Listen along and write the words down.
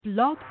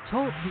Blog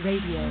Talk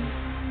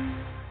Radio.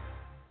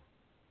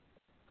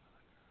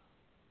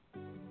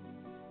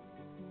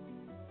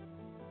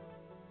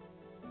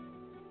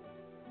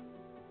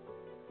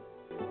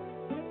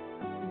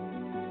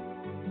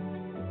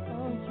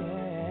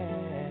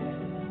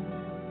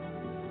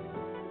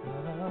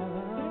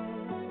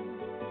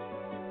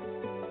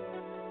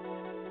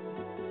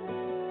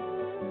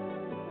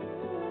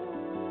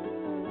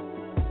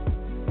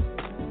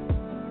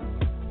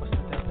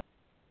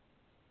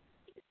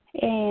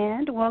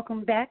 And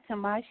welcome back to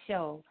my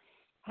show.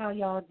 How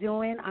y'all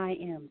doing? I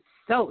am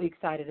so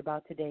excited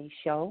about today's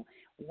show.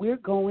 We're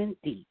going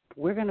deep.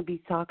 We're going to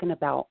be talking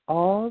about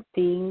all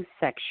things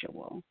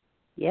sexual.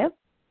 Yep,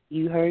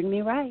 you heard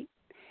me right.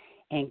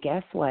 And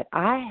guess what?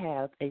 I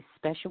have a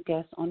special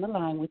guest on the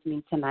line with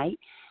me tonight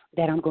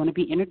that I'm going to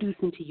be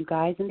introducing to you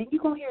guys, and then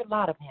you're going to hear a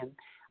lot of him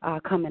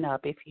coming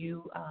up. If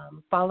you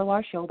follow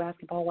our show,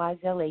 Basketball Wise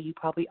LA, you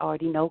probably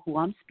already know who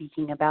I'm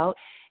speaking about.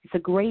 It's a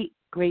great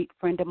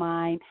friend of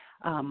mine,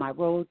 my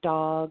road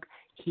dog.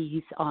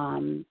 He's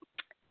an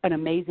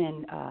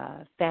amazing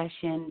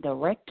fashion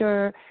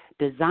director,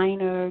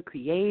 designer,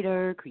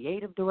 creator,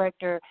 creative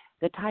director.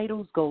 The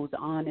titles goes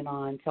on and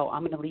on. So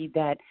I'm going to leave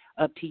that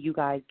up to you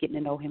guys, getting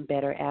to know him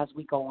better as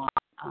we go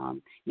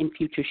on in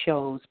future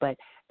shows. But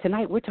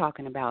tonight we're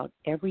talking about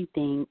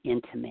everything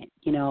intimate.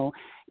 You know,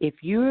 if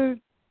you're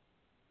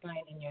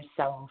finding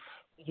yourself,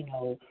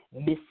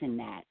 missing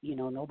that.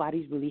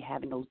 Nobody's really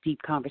having those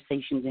deep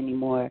conversations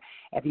anymore.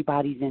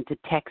 Everybody's into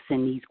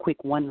texting these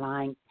quick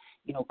one-line,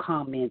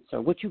 comments or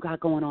what you got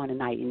going on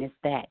tonight, and it's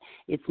that.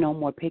 It's no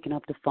more picking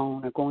up the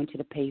phone or going to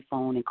the pay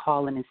phone and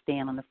calling and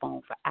staying on the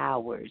phone for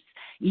hours,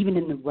 even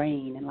in the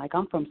rain. And like,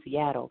 I'm from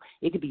Seattle.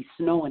 It could be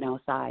snowing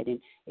outside, and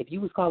if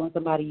you was calling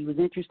somebody you was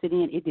interested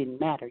in, it didn't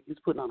matter. You was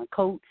putting on a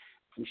coat,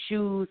 some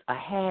shoes, a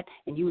hat,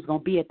 and you was going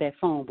to be at that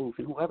phone booth.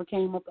 And whoever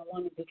came up and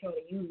wanted to try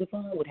to use the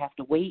phone would have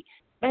to wait,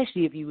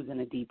 especially if you was in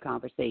a deep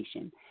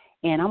conversation.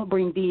 And I'm going to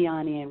bring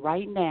Dion in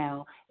right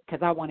now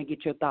because I want to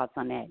get your thoughts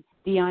on that.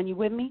 Dion, you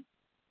with me?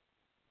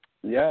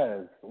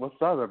 Yes. What's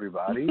up,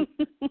 everybody?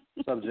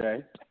 What's up,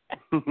 Jay?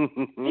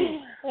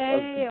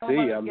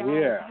 Hey, I'm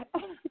here.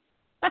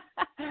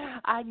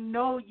 I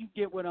know you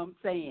get what I'm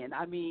saying.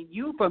 I mean,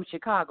 you from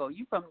Chicago.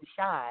 You from the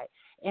Chi.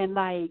 And,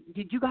 like,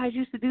 did you guys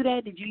used to do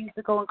that? Did you used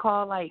to go and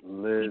call, like,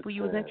 people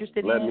you was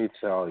interested in? Let me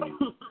tell you.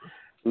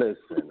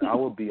 Listen, I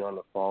would be on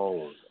the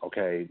phone,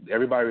 okay?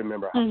 Everybody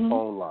remember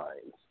phone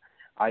lines.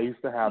 I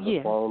used to have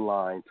the phone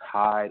line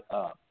tied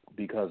up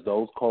because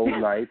those cold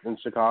nights in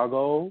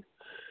Chicago,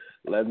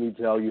 let me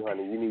tell you,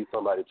 honey, you need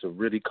somebody to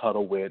really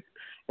cuddle with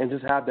and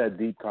just have that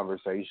deep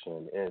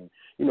conversation. And,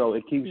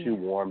 it keeps you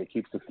warm. It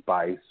keeps the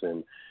spice.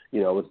 And,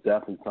 it's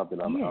definitely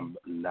something I'm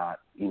not,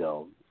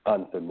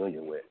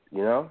 unfamiliar with,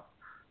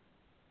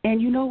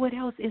 And you know what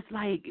else? It's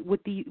like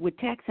with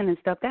texting and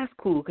stuff, that's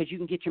cool because you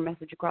can get your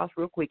message across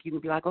real quick. You can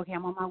be like, okay,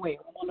 I'm on my way.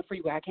 I'm on the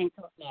freeway. I can't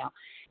talk now.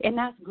 And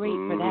that's great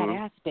for that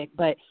aspect.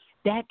 But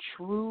that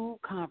true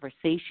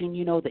conversation,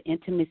 the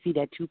intimacy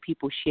that two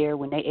people share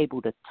when they're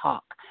able to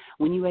talk,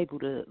 when you're able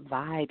to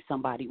vibe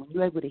somebody, when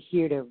you're able to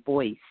hear their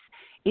voice,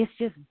 it's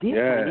just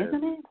different,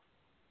 isn't it?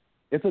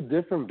 It's a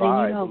different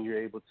vibe when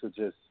you're able to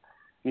just,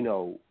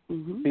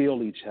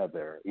 feel each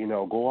other,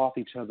 go off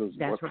each other's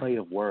play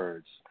of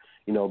words.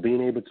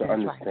 Being able to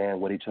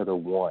understand what each other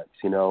wants.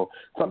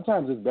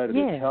 Sometimes it's better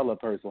to tell a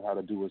person how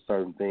to do a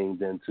certain thing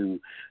than to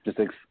just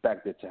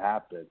expect it to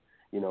happen.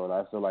 And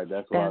I feel like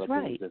that's a lot of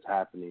things that's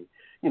happening,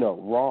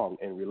 wrong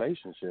in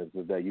relationships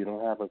is that you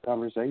don't have a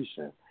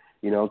conversation.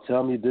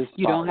 Tell me this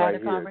you don't have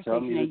right a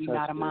conversation here. and you're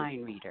not a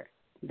mind reader.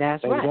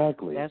 That's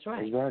exactly. Right. That's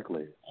right.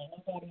 Exactly. Ain't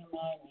nobody a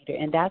mind reader.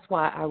 And that's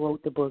why I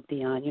wrote the book,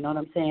 Dion. You know what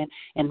I'm saying?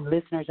 And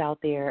listeners out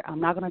there, I'm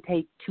not going to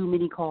take too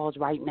many calls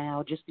right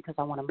now just because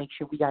I want to make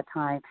sure we got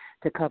time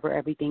to cover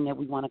everything that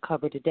we want to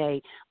cover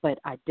today. But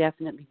I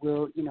definitely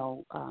will,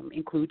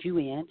 include you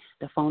in.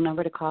 The phone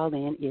number to call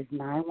in is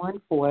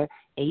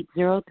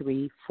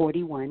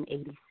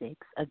 914-803-4186.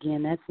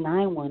 Again, that's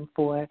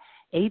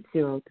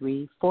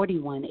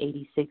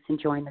 914-803-4186 and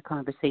join the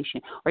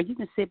conversation. Or you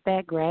can sit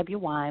back, grab your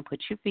wine,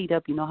 put your feet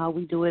up. You know how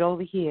we do it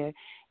over here,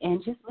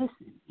 and just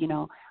listen.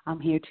 I'm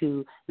here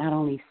to not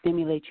only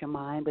stimulate your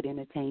mind but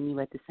entertain you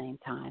at the same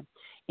time.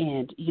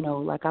 And,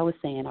 like I was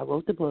saying, I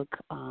wrote the book,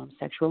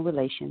 Sexual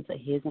Relations, A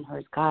His and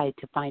Hers Guide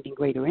to Finding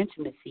Greater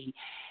Intimacy.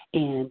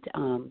 And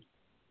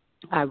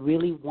I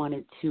really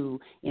wanted to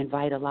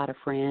invite a lot of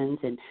friends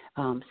and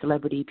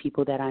celebrity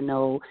people that I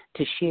know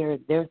to share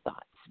their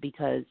thoughts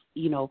because,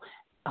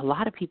 a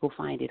lot of people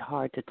find it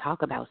hard to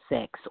talk about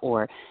sex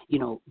or,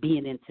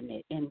 being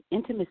intimate. And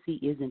intimacy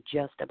isn't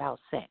just about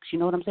sex. You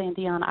know what I'm saying,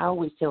 Dion? I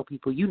always tell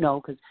people,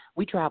 because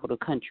we travel the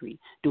country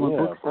doing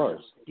book signings,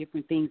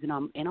 different things. And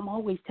I'm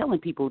always telling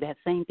people that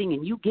same thing.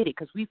 And you get it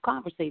because we've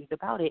conversated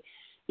about it.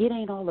 It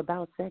ain't all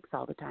about sex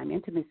all the time.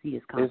 Intimacy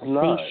is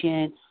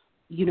conversation.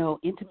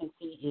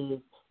 Intimacy is,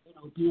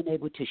 being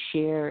able to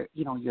share,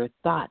 your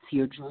thoughts,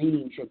 your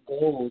dreams, your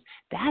goals.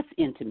 That's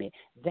intimate.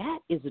 That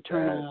is a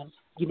turn on,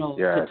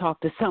 to talk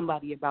to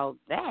somebody about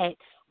that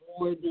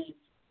more than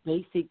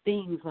basic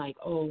things like,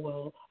 oh,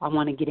 well, I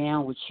want to get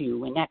down with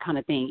you and that kind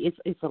of thing.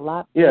 It's a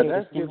lot better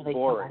to stimulate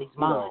somebody's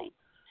mind.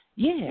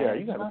 Yeah,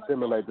 you got to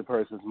stimulate the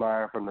person's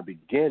mind from the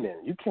beginning.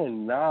 You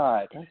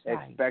cannot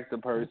expect the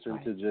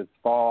person to just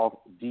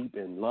fall deep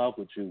in love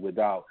with you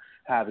without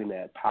having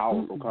that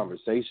powerful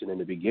conversation in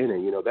the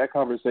beginning. You know, that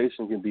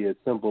conversation can be as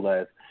simple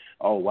as,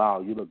 oh, wow,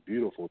 you look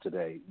beautiful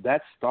today.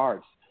 That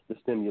starts the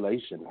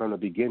stimulation from the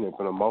beginning,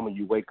 from the moment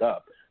you wake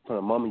up, from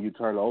the moment you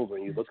turn over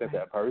and you look at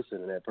that person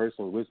and that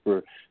person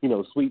whisper, you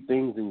know, sweet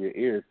things in your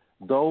ears.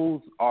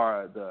 Those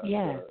are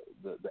the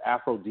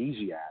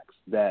aphrodisiacs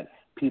that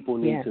people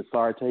need to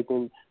start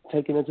taking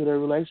into their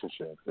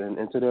relationships and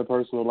into their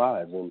personal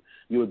lives. And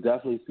you'll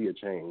definitely see a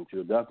change.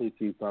 You'll definitely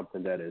see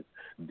something that is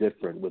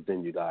different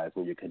within you guys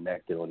when you're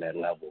connected on that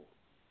level.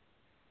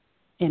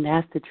 And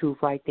that's the truth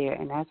right there.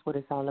 And that's what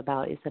it's all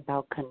about. It's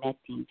about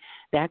connecting.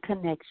 That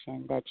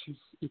connection that you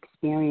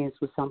experience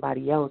with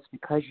somebody else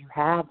because you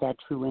have that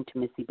true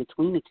intimacy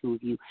between the two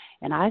of you.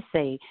 And I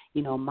say,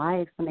 you know,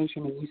 my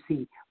explanation, and you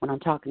see when I'm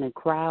talking to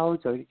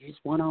crowds or just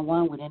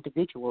one-on-one with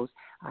individuals,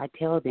 I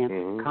tell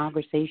them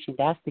conversation,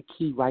 that's the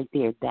key right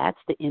there. That's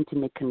the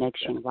intimate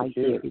connection right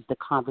there is the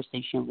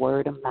conversation,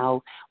 word of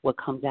mouth, what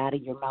comes out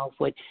of your mouth,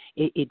 what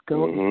it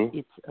goes,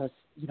 it's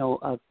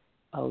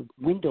a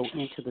window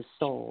into the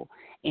soul,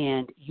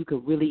 and you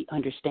could really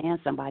understand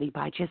somebody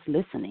by just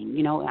listening.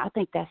 You know, I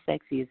think that's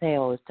sexy as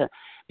hell, is to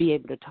be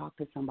able to talk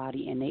to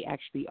somebody and they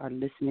actually are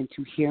listening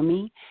to hear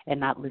me and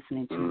not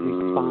listening to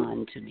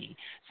respond to me.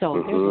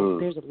 So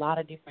there's a lot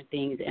of different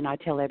things, and I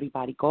tell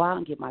everybody, go out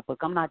and get my book.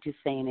 I'm not just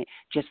saying it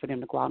just for them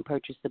to go out and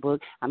purchase the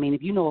book. I mean,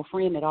 if you know a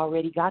friend that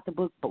already got the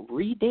book, but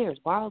read theirs,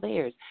 borrow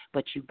theirs,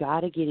 but you got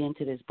to get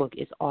into this book.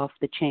 It's off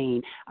the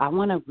chain. I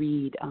want to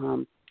read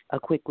a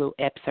quick little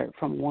excerpt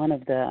from one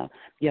of the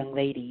young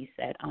ladies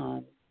that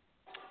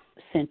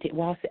sent it.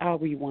 Well, I'll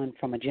read one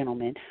from a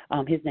gentleman.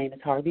 His name is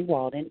Harvey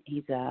Walden.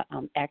 He's a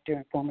actor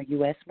and former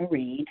U.S.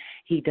 Marine.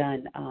 He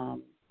done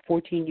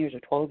 14 years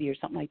or 12 years,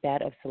 something like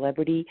that, of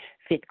Celebrity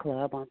Fit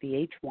Club on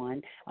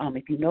VH1.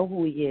 If you know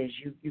who he is,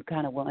 you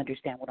kind of will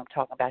understand what I'm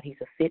talking about. He's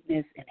a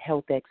fitness and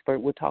health expert.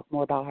 We'll talk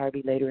more about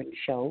Harvey later in the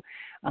show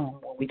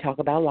when we talk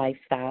about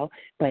lifestyle.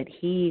 But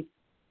he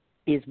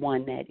is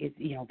one that is,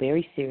 you know,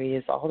 very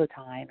serious all the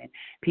time, and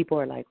people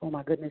are like, oh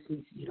my goodness, he's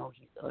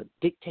a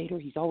dictator.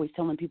 He's always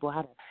telling people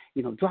how to,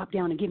 you know, drop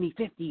down and give me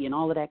 50 and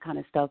all of that kind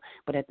of stuff.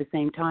 But at the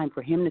same time,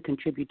 for him to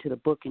contribute to the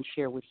book and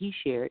share what he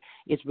shared,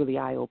 it's really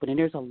eye-opening.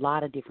 There's a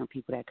lot of different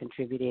people that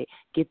contributed.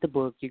 Get the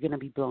book. You're going to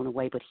be blown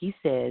away. But he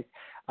says,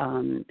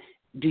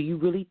 do you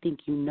really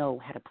think you know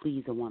how to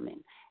please a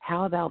woman?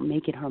 How about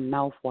making her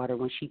mouth water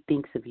when she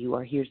thinks of you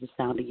or hears the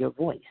sound of your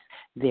voice?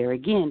 There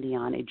again,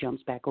 Dion, it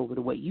jumps back over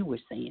to what you were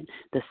saying.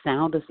 The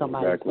sound of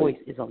somebody's voice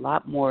is a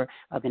lot more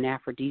of an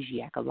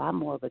aphrodisiac, a lot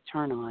more of a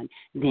turn-on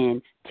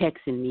than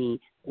texting me,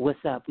 what's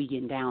up, we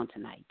getting down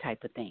tonight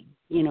type of thing.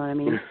 You know what I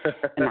mean?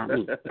 Not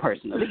me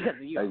personally.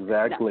 Because you know,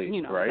 exactly. No,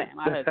 you know right?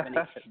 what I'm saying,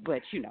 my husband,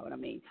 but you know what I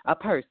mean, a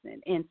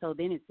person. And so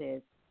then it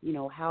says, you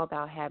know, how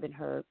about having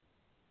her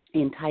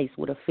enticed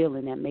with a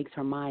feeling that makes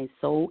her mind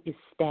so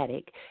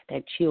ecstatic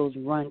that chills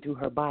run through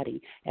her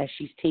body as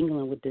she's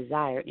tingling with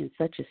desire in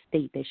such a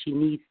state that she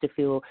needs to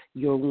feel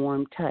your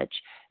warm touch,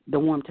 the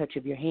warm touch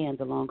of your hands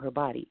along her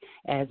body.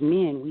 As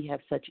men, we have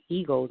such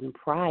egos and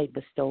pride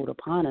bestowed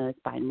upon us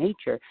by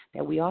nature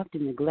that we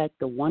often neglect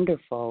the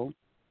wonderful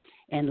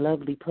and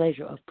lovely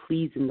pleasure of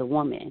pleasing the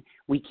woman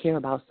we care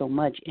about so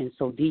much and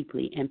so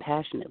deeply and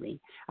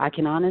passionately. I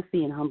can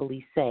honestly and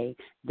humbly say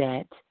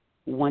that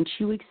once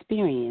you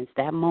experience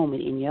that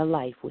moment in your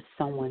life with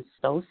someone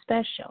so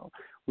special,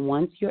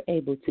 once you're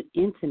able to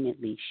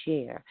intimately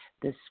share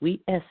the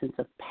sweet essence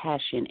of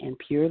passion and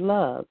pure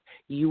love,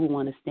 you will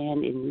want to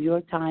stand in New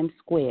York Times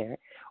Square,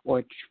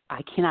 or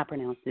I cannot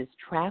pronounce this,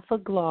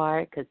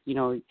 Trafalgar, because, you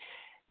know,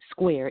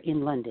 Square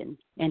in London,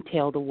 and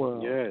tell the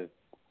world. Yes.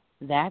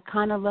 That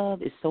kind of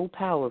love is so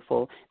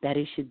powerful that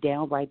it should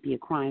downright be a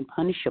crime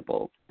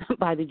punishable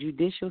by the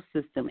judicial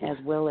system as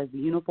well as the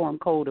Uniform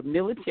Code of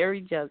Military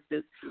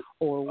Justice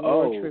or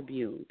War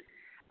Tribune.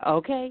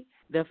 Okay?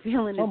 The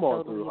feeling is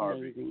totally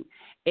amazing.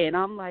 And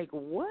I'm like,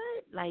 what?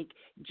 Like,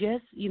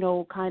 just, you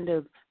know, kind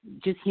of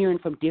just hearing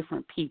from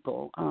different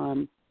people.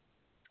 I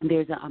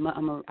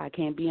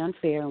can't be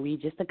unfair and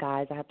read just the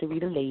guys. I have to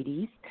read the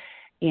ladies,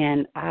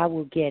 and I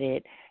will get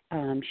it.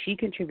 She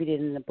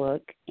contributed in the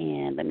book,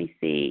 and let me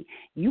see.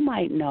 You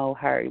might know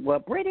her. Well,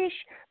 British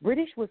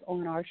was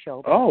on our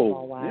show.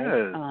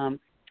 Yeah.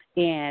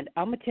 And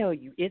I'm going to tell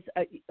you, it's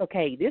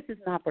okay, this is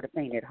not for the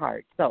faint at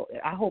heart. So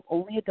I hope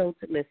only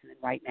adults are listening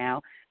right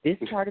now. This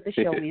part of the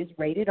show is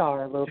rated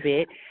R a little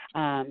bit.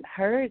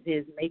 Hers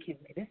is this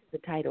is the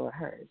title of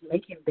hers,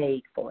 Making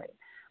Vague for It.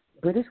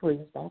 British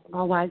Williams,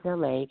 Basketball Wives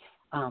LA,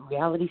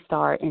 reality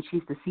star, and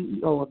she's the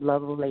CEO of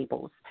Love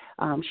Labels.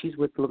 She's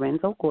with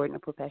Lorenzo Gordon, a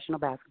professional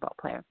basketball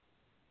player.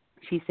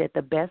 She said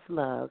the best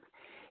love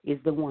is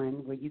the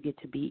one where you get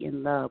to be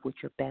in love with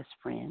your best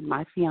friend.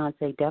 My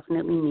fiance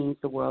definitely means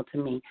the world to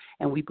me,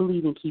 and we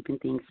believe in keeping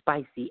things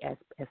spicy as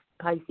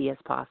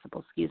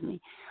possible.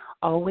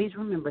 Always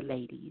remember,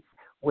 ladies,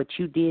 what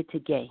you did to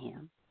get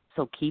him.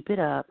 So keep it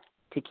up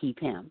to keep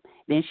him.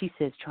 Then she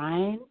says,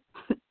 try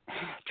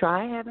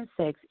having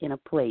sex in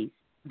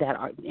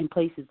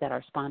places that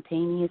are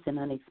spontaneous and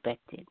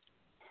unexpected.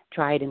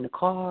 Try it in the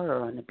car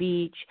or on the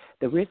beach.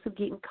 The risk of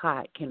getting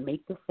caught can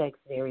make the sex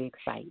very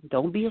exciting.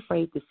 Don't be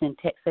afraid to send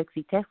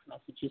sexy text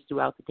messages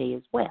throughout the day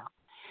as well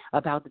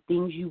about the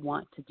things you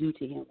want to do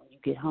to him when you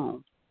get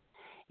home.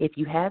 If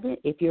you haven't,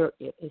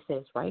 it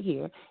says right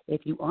here,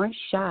 if you aren't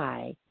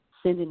shy,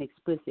 send an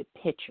explicit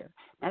picture.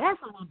 Now, that's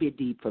a little bit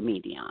deep for me,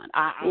 Dion.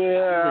 I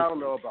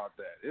don't know about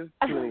that. It's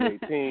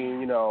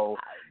 2018,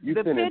 you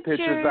sending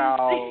pictures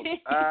out.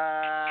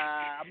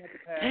 I'm going to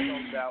pass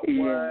on that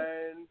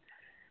one.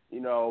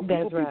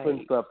 People be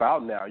putting stuff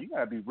out now. You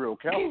got to be real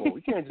careful.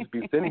 You can't just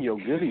be sending your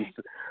goodies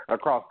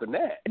across the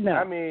net. No.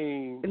 I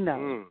mean.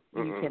 No,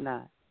 you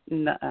cannot.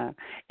 Nuh-uh.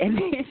 And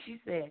then she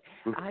said,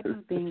 I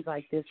do things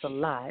like this a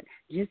lot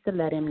just to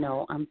let him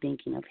know I'm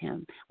thinking of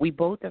him. We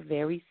both are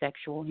very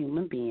sexual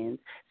human beings,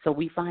 so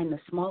we find the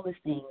smallest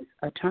things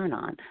a turn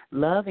on.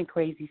 Love and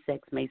crazy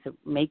sex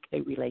make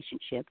a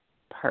relationship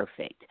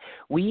perfect.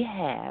 We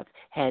have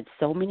had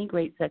so many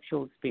great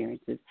sexual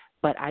experiences,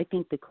 but I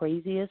think the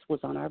craziest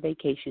was on our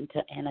vacation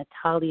to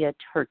Antalya,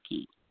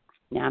 Turkey.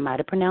 Now, I might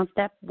have pronounced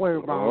that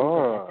word wrong,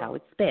 but that's how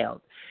it's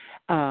spelled.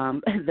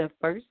 The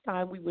first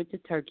time we went to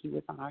Turkey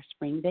was on our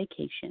spring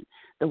vacation.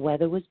 The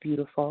weather was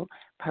beautiful,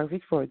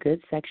 perfect for a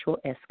good sexual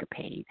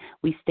escapade.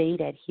 We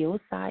stayed at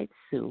Hillside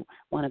Zoo,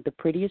 one of the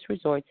prettiest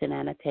resorts in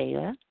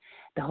Antalya.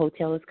 The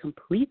hotel is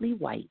completely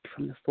white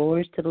from the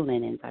floors to the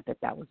linens. I bet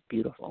that was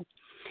beautiful.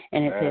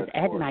 And it says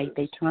at night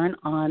they turn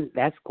on,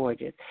 that's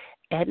gorgeous.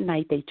 At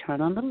night they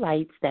turn on the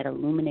lights that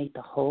illuminate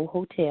the whole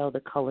hotel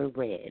the color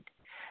red.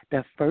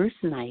 The first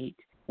night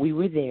we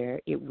were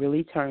there, it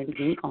really turned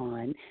me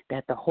on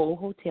that the whole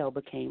hotel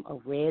became a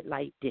red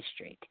light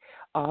district.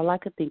 All I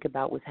could think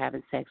about was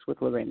having sex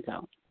with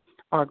Lorenzo.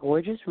 Our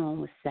gorgeous room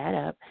was set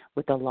up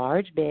with a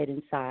large bed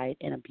inside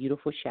and a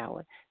beautiful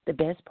shower. The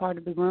best part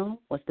of the room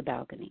was the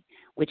balcony,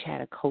 which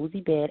had a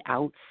cozy bed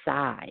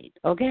outside.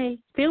 Okay?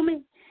 Feel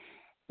me?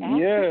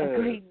 After a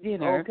great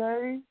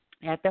dinner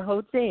at the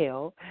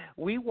hotel,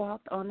 we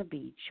walked on the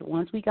beach.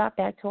 Once we got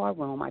back to our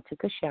room, I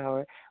took a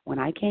shower. When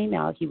I came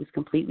out, he was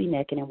completely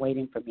naked and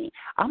waiting for me.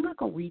 I'm not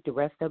going to read the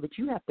rest of it.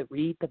 You have to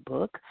read the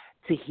book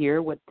to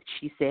hear what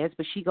she says,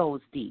 but she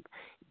goes deep.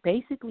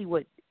 Basically,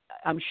 what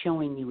I'm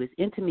showing you is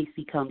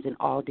intimacy comes in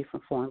all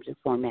different forms and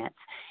formats,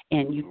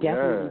 and you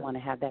definitely want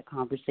to have that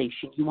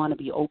conversation. You want to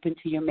be open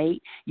to your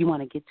mate. You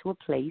want to get to a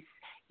place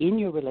in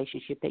your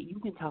relationship that you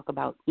can talk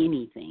about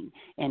anything,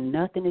 and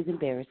nothing is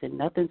embarrassing,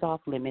 nothing's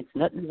off limits,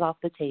 nothing's off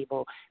the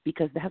table,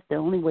 because that's the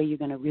only way you're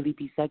going to really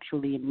be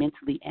sexually and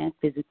mentally and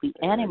physically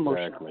and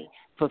emotionally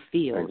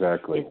fulfilled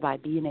is by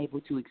being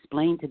able to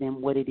explain to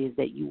them what it is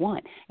that you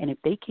want. And if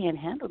they can't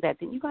handle that,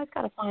 then you guys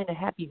got to find a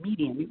happy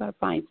medium. You got to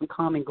find some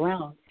common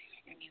ground,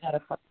 and you got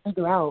to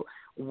figure out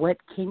what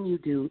can you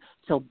do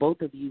so both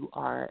of you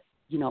are,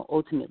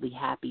 ultimately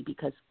happy.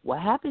 Because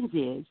what happens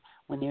is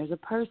when there's a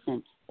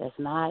person that's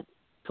not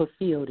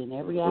fulfilled in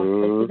every aspect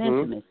of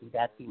intimacy,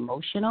 that's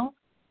emotional,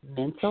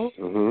 mental,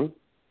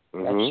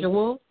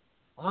 sexual,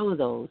 all of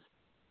those,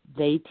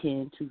 they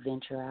tend to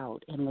venture out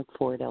and look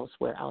for it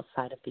elsewhere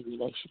outside of the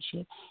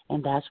relationship.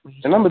 And that's where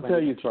you. And I'm gonna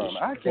tell you something.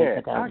 I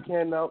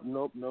can't.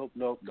 Nope.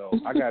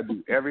 I gotta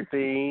do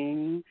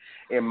everything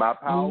in my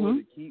power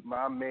to keep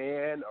my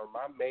man or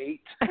my mate.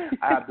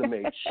 I have to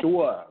make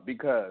sure,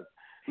 because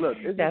look,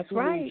 it's too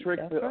many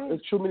tricks. There's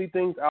too many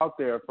things out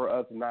there for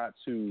us not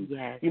to,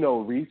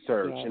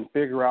 research and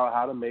figure out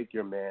how to make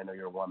your man or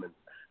your woman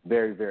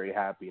very, very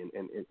happy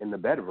in the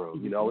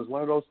bedroom. It's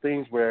one of those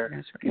things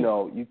where,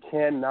 you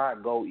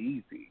cannot go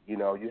easy. You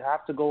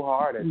have to go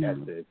hard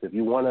at this. If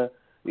you want to,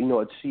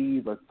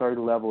 achieve a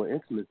certain level of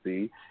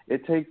intimacy,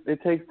 it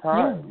takes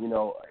time.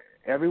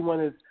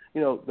 Everyone is,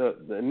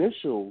 the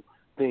initial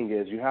thing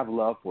is you have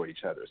love for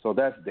each other. So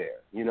that's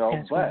there,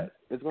 but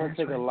it's going to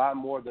take a lot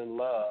more than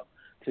love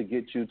to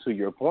get you to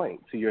your point,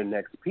 to your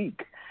next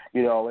peak,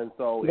 and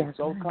so it's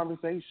those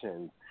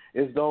conversations.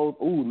 It's those,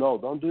 no,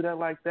 don't do that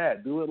like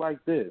that. Do it like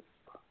this.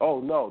 Oh,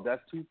 no,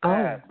 that's too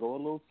fast. Go a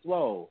little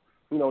slow.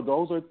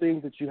 Those are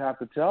things that you have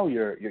to tell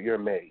your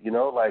mate,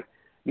 like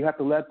you have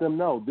to let them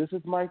know, this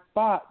is my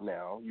spot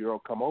now.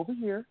 Come over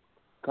here.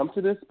 Come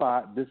to this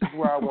spot. This is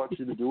where I want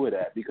you to do it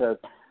at, because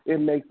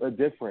it makes a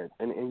difference,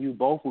 and you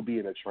both will be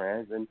in a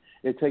trance, and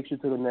it takes you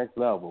to the next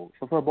level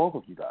for both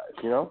of you guys,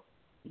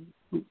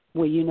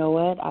 Well, you know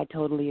what? I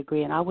totally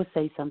agree. And I would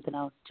say something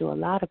else, too. A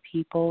lot of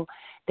people,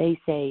 they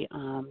say,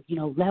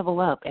 level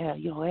up.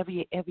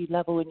 Every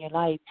level in your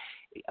life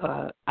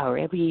or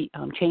every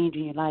change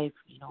in your life,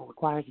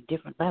 requires a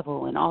different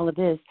level and all of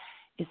this.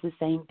 It's the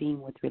same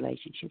thing with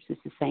relationships. It's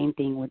the same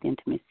thing with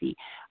intimacy.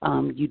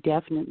 You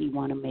definitely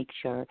want to make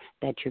sure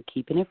that you're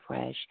keeping it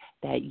fresh,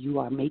 that you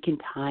are making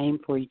time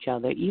for each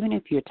other, even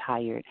if you're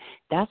tired.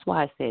 That's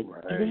why I said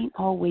It ain't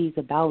always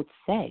about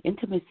sex.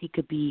 Intimacy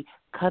could be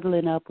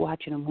cuddling up,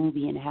 watching a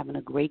movie, and having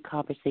a great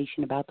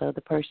conversation about the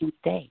other person's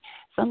day.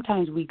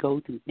 Sometimes we go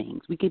through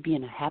things. We could be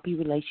in a happy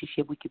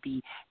relationship. We could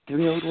be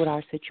thrilled with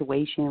our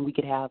situation. We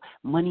could have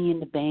money in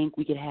the bank.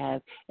 We could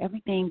have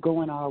everything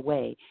going our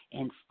way,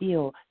 and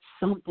still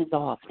something's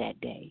off that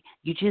day.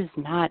 You're just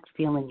not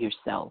feeling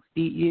yourself.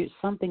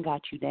 Something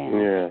got you down.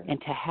 Yeah.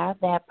 And to have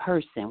that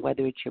person,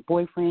 whether it's your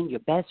boyfriend, your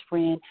best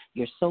friend,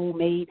 your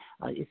soulmate,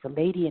 it's a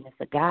lady and it's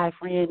a guy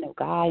friend, a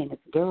guy and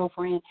it's a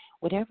girlfriend,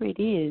 whatever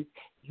it is,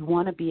 you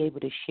want to be able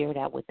to share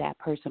that with that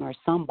person or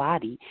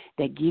somebody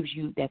that feeds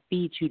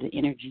you the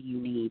energy you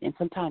need. And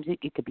sometimes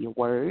it could be a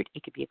word,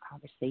 it could be a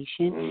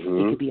conversation,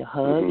 it could be a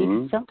hug, it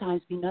could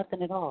sometimes be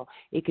nothing at all.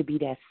 It could be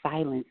that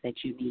silence that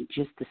you need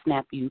just to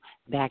snap you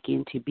back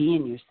into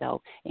being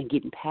yourself and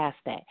getting past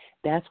that.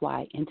 That's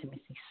why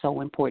intimacy is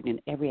so important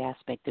in every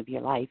aspect of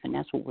your life, and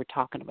that's what we're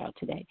talking about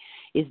today.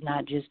 It's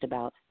not just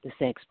about the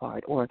sex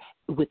part or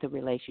with the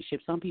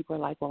relationship. Some people are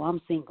like, well,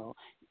 I'm single.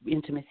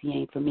 Intimacy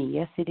ain't for me.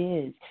 Yes, it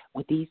is.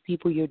 With these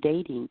people you're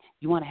dating,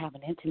 you want to have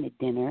an intimate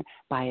dinner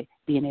by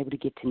being able to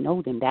get to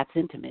know them. That's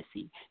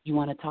intimacy. You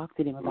want to talk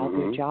to them about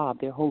their job,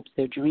 their hopes,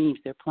 their dreams,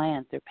 their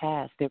plans, their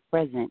past, their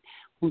present,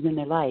 who's in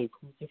their life,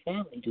 who's their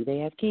family, do they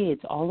have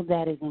kids? All of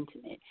that is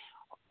intimate.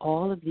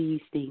 All of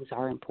these things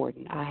are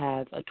important. I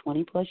have a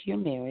 20-plus year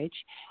marriage.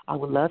 I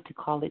would love to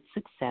call it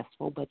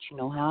successful, but you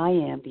know how I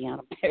am,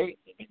 Deanna. I ain't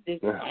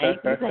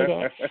going to say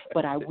that.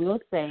 But I will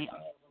say I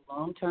have a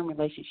long-term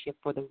relationship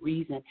for the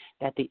reason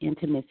that the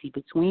intimacy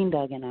between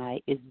Doug and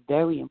I is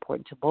very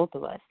important to both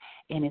of us.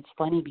 And it's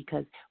funny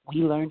because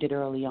we learned it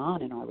early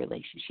on in our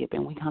relationship,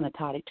 and we kind of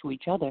taught it to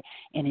each other,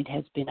 and it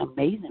has been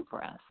amazing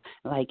for us.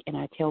 And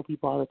I tell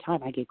people all the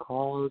time, I get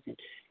calls and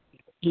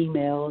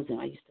emails, and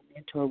I used to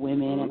mentor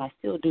women, and I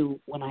still do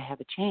when I have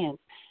a chance,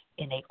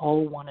 and they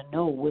all want to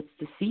know what's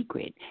the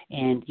secret.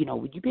 And,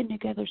 when you've been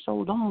together so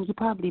long, you're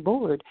probably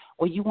bored,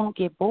 or you won't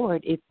get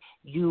bored if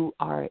you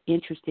are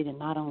interested in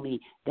not only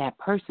that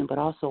person, but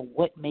also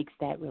what makes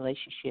that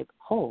relationship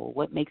whole,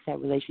 what makes that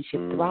relationship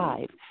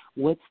thrive,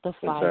 what's the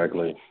fire.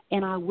 Exactly.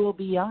 And I will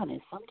be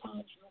honest,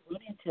 sometimes you'll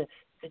run into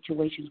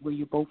situations where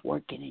you're both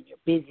working and you're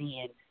busy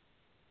and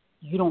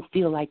you don't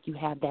feel like you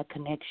have that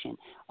connection.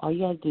 All you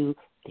got to do,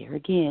 there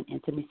again,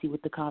 intimacy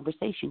with the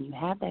conversation. You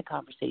have that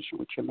conversation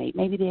with your mate.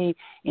 Maybe they're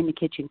in the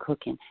kitchen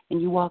cooking, and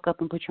you walk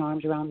up and put your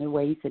arms around their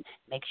waist and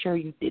make sure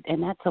you did.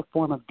 And that's a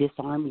form of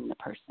disarming the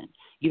person.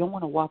 You don't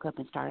want to walk up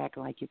and start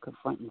acting like you're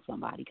confronting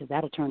somebody because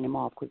that'll turn them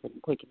off quicker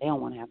than quick, and they don't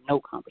want to have no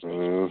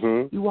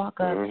conversation. You walk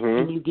up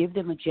and you give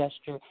them a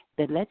gesture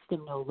that lets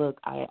them know, look,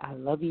 I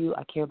love you,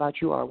 I care about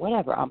you, or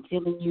whatever. I'm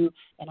feeling you,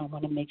 and I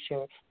want to make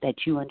sure that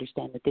you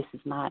understand that this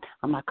is not,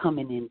 I'm not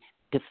coming in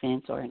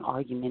defense or an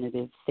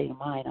argumentative state of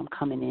mind. I'm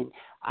coming in,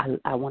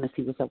 I want to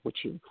see what's up with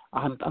you.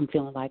 I'm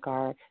feeling like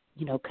our,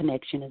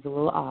 connection is a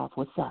little off.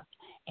 What's up?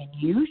 And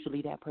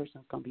usually that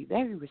person's going to be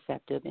very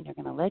receptive, and they're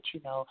going to let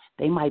you know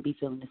they might be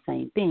feeling the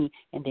same thing,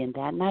 and then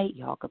that night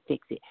y'all can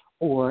fix it.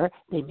 Or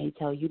they may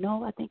tell you,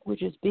 no, I think we're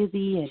just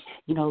busy, and,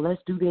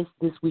 let's do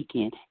this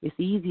weekend. It's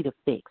easy to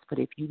fix, but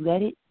if you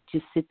let it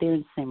just sit there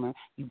and simmer,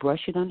 you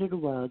brush it under the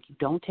rug, you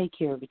don't take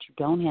care of it, you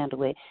don't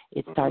handle it,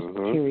 it starts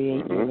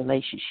deteriorating your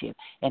relationship.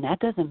 And that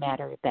doesn't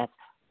matter if that's,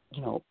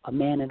 a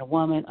man and a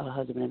woman, a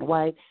husband and a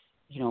wife,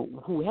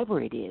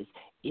 whoever it is.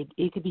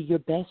 It could be your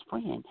best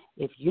friend.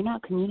 If you're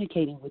not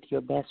communicating with your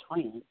best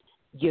friend,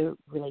 your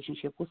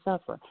relationship will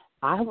suffer.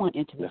 I want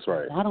intimacy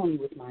not only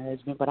with my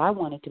husband, but I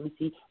want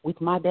intimacy with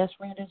my best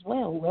friend as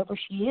well, whoever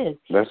she is.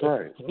 That's if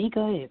right. It's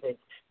Tamika, if it's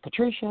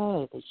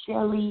Patricia, if it's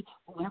Shelly,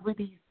 whoever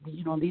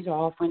these are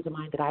all friends of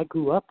mine that I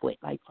grew up with,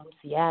 like from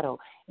Seattle.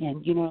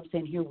 And, you know what I'm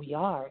saying, here we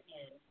are. And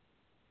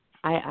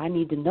I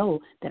need to know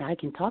that I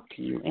can talk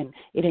to you. And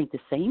it ain't the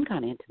same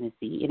kind of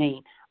intimacy. It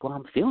ain't, well,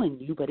 I'm feeling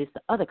you, but it's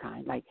the other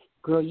kind. Like,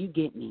 girl, you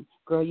get me.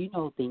 Girl, you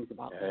know things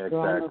about me.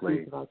 Girl, I know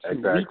things about you.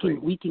 Exactly.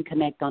 We can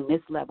connect on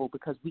this level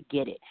because we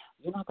get it.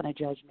 You're not going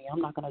to judge me. I'm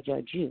not going to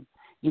judge you,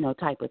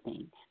 type of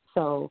thing.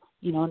 So,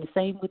 and the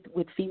same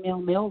with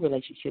female-male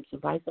relationships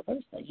and vice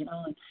versa,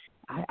 And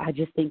I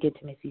just think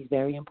intimacy is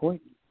very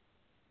important.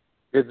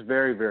 It's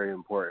very, very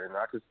important.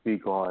 I could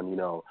speak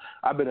on,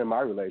 I've been in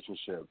my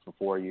relationship for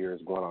 4 years,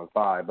 going on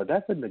 5, but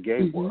that's in the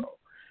gay world.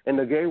 In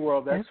the gay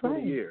world, that's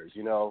 20 years,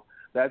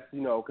 That's,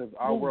 because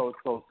our world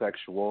is so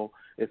sexual.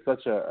 It's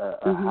such a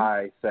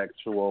high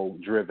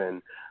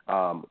sexual-driven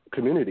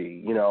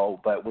community,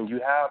 But when you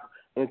have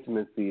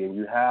intimacy and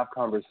you have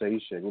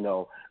conversation,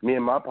 me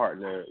and my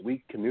partner,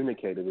 we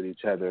communicated with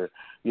each other,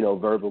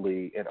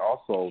 verbally and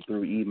also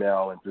through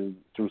email and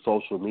through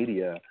social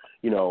media,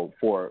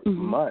 for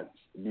months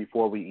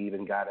before we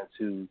even got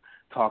into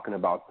talking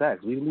about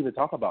sex. We didn't even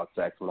talk about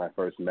sex when I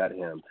first met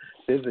him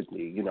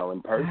physically,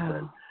 in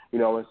person.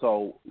 Wow. And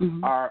so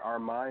our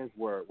minds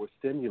were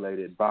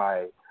stimulated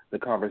by the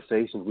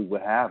conversations we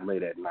would have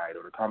late at night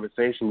or the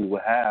conversation we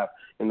would have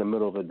in the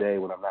middle of the day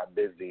when I'm not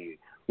busy.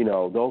 You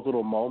know, those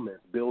little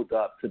moments build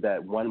up to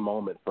that one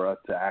moment for us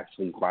to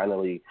actually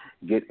finally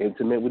get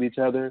intimate with each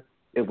other.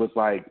 It was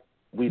like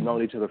we've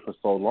known each other for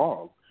so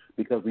long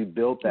because we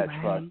built that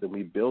trust and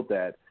we built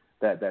that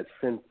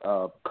sense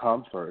of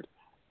comfort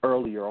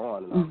earlier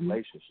on in our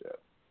relationship.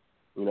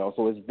 You know,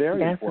 so it's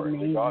very important,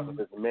 regardless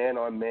if it's man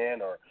on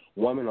man or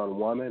woman on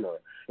woman, or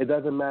it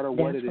doesn't matter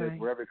what it is,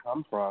 wherever it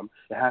comes from,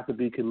 it has to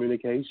be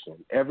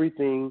communication.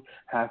 Everything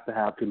has to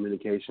have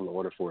communication in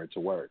order for it to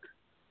work.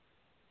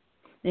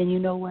 And you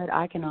know what?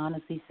 I can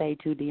honestly say,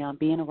 too, Dion,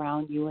 being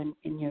around you and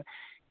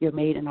your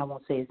mate, and I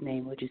won't say his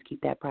name, we'll just keep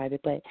that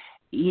private, but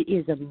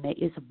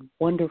it's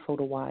wonderful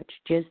to watch,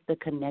 just the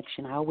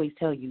connection. I always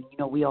tell you, you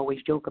know, we always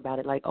joke about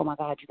it, like, oh, my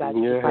God, you guys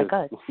are just like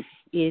us.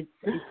 It's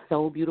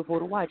so beautiful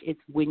to watch. It's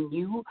when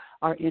you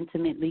are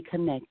intimately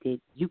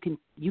connected, you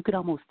could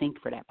almost think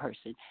for that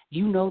person.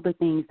 You know the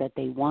things that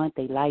they want,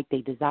 they like,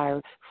 they desire,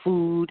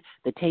 food,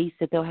 the taste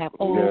that they'll have.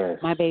 Oh,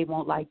 my babe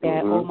won't like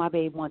that. Oh, my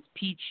babe wants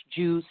peach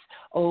juice.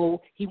 Oh,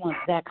 he wants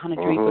that kind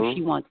of drink, or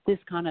she wants this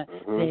kind of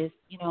this,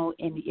 you know,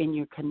 and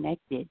you're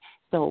connected.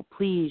 So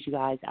please, you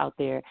guys out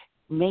there,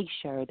 make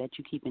sure that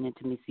you keep an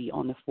intimacy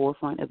on the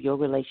forefront of your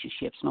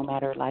relationships, no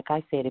matter, like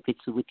I said, if it's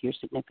with your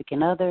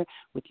significant other,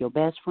 with your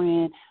best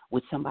friend,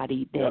 with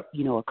somebody that,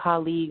 you know, a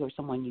colleague or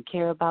someone you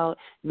care about.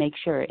 Make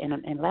sure.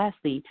 And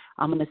lastly,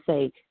 I'm going to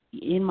say,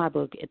 in my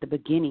book, at the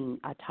beginning,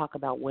 I talk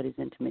about what is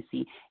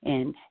intimacy.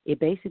 And it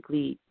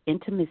basically,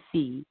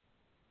 intimacy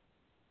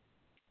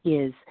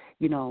is,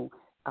 you know,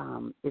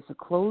 it's a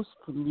close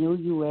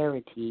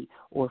familiarity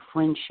or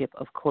friendship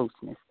of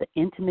closeness, the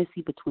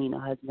intimacy between a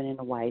husband and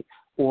a wife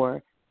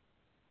or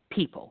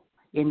people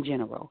in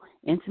general.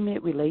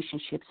 Intimate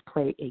relationships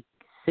play a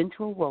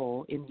central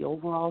role in the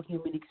overall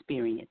human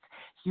experience.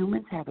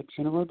 Humans have a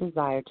general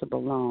desire to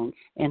belong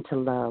and to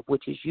love,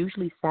 which is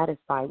usually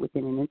satisfied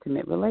within an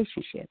intimate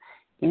relationship.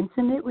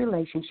 Intimate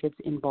relationships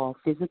involve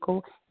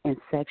physical and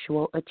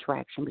sexual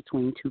attraction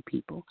between two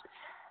people,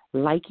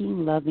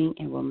 liking, loving,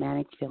 and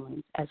romantic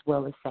feelings, as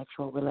well as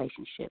sexual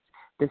relationships,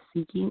 the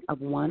seeking of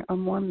one or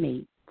more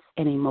mates,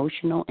 and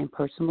emotional and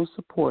personal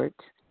support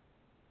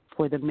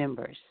for the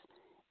members.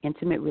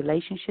 Intimate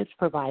relationships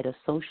provide a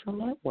social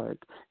network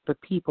for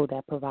people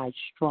that provide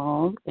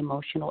strong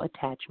emotional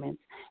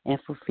attachments and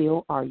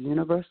fulfill our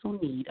universal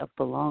need of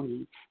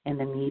belonging and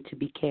the need to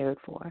be cared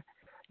for.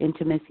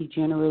 Intimacy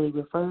generally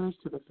refers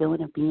to the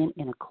feeling of being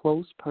in a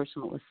close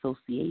personal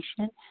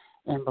association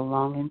and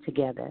belonging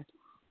together.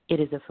 It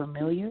is a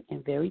familiar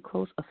and very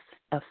close,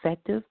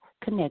 affective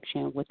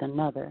connection with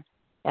another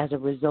as a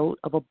result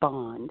of a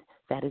bond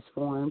that is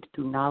formed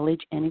through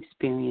knowledge and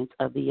experience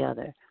of the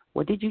other.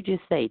 What did you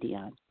just say,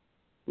 Dion?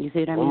 You see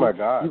what I mean? Oh, my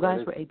God. You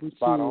guys were able to.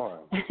 Spot on.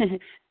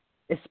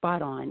 It's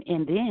spot on.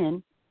 And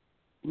then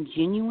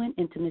genuine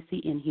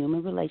intimacy in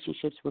human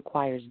relationships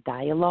requires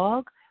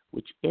dialogue,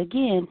 which,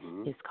 again,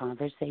 is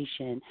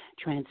conversation,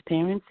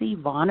 transparency,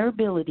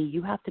 vulnerability.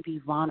 You have to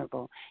be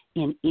vulnerable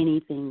in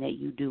anything that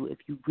you do if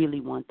you really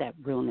want that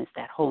realness,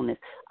 that wholeness.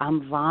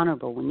 I'm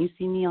vulnerable. When you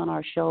see me on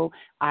our show,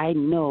 I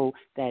know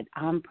that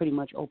I'm pretty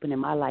much opening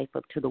my life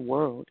up to the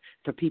world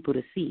for people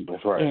to see.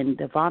 That's right. And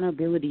the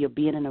vulnerability of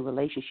being in a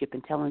relationship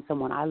and telling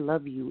someone, I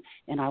love you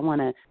and I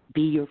want to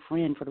be your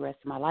friend for the rest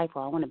of my life,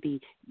 or I want to be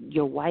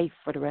your wife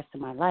for the rest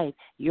of my life,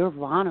 you're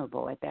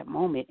vulnerable at that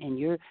moment, and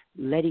you're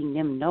letting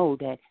them know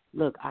that,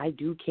 look, I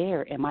do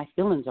care and my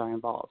feelings are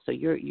involved. So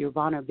your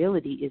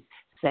vulnerability is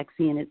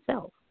sexy in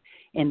itself.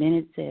 And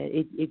then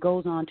it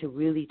goes on to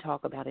really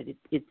talk about it.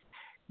 It's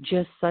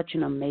just such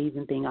an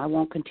amazing thing. I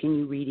won't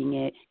continue reading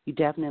it. You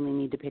definitely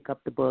need to pick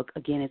up the book.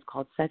 Again, it's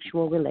called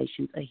Sexual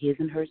Relations, A His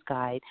and Hers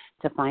Guide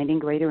to Finding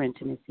Greater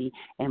Intimacy.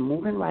 And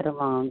moving right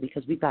along,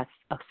 because we've got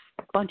a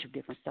bunch of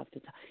different stuff to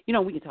talk. You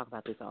know, we can talk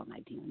about this all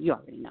night, Dion. You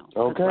already know.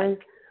 Okay.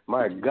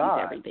 My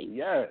God. Everything.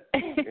 Yes.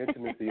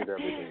 Intimacy is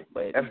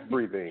everything.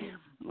 Everything.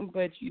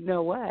 But you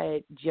know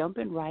what?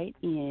 Jumping right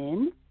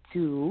in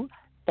to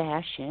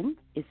fashion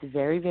is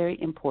very, very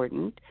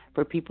important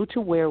for people to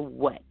wear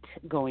what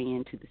going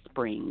into the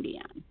spring,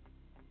 Dion?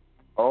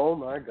 Oh,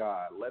 my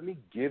God. Let me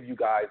give you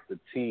guys the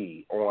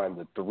tea on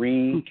the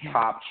three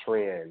top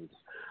trends.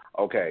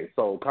 Okay,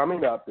 so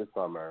coming up this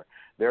summer,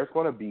 there's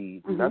going to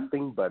be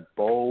nothing but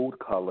bold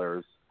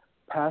colors,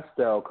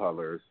 pastel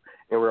colors,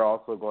 and we're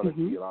also going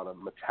to see a lot of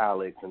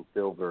metallics and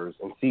silvers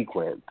and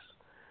sequins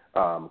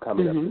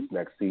coming up this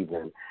next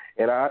season.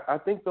 And I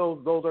think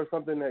those are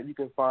something that you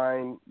can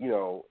find, you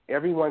know,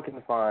 everyone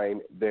can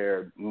find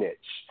their niche.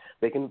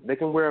 They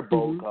can wear a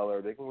bold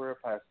color, they can wear a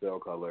pastel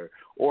color,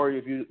 or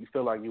if you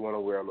feel like you want to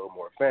wear a little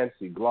more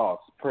fancy, gloss,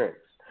 prints,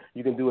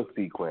 you can do a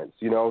sequence,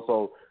 you know.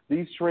 So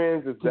these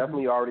trends is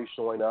definitely already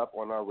showing up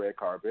on our red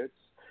carpets,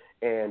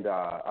 and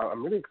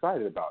I'm really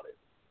excited about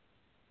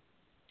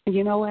it.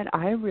 You know what?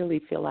 I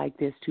really feel like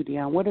this too,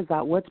 Dion.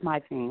 What's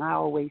my thing? I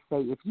always say,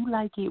 if you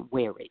like it,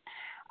 wear it.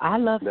 I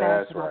love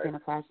fashion. I've been a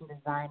fashion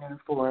designer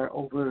for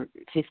over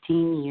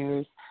 15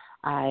 years.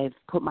 I've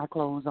put my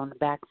clothes on the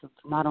backs of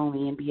not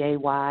only NBA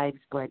wives,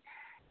 but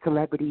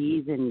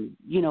celebrities and,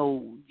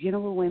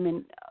 general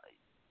women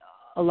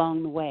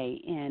along the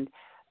way. And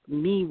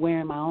me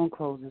wearing my own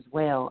clothes as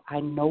well, I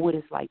know what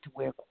it's like to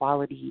wear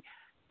quality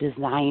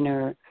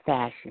designer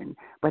fashion.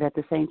 But at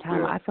the same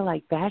time, I feel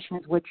like fashion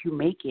is what you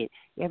make it.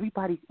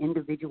 Everybody's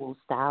individual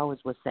style is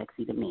what's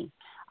sexy to me.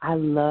 I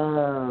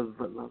love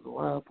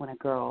when a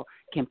girl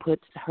can put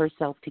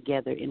herself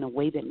together in a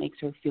way that makes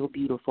her feel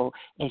beautiful,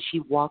 and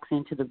she walks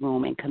into the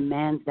room and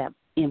commands that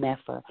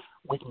MFer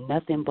with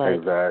nothing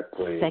but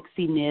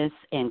sexiness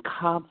and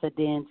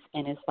confidence,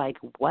 and it's like,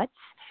 what?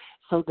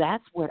 So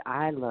that's what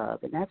I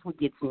love, and that's what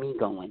gets me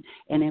going.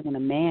 And then when a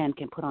man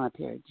can put on a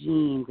pair of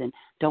jeans and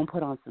don't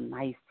put on some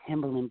nice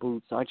Timberland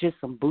boots or just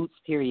some boots,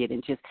 period,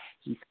 and just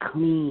he's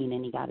clean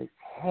and he got his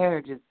hair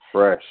just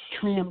fresh,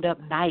 trimmed up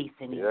nice,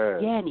 and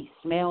and he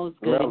smells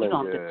good. And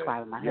I'm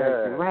describing my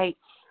husband, right?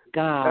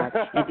 God.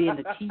 And then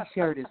the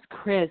T-shirt is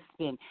crisp,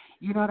 and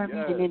you know what I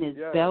mean? And then his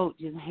belt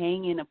just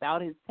hanging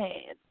about his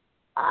pants.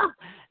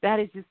 That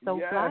is just so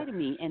fly to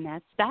me, and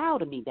that's style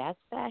to me. That's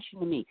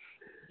fashion to me.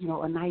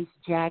 A nice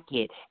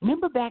jacket.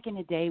 Remember back in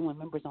the day when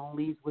members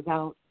only was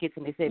out, they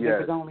said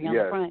members only on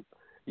the front?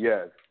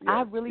 Yes.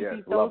 I really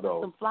think those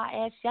are some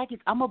fly-ass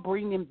jackets. I'm going to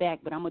bring them back,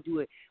 but I'm going to do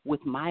it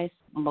with my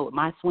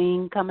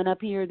swing coming up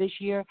here this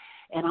year,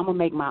 and I'm going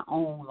to make my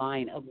own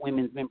line of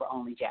women's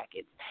member-only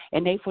jackets.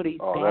 And they for these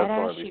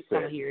badass chicks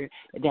out here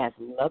that's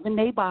loving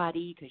their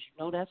body, because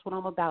that's what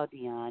I'm about,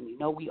 Dion.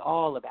 We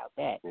all about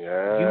that.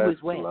 Yes, you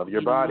as well. Love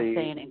your body. What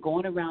I'm saying? And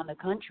going around the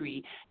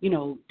country,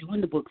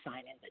 doing the book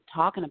signings and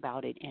talking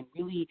about it and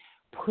really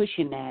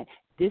pushing that.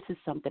 This is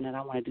something that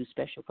I want to do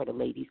special for the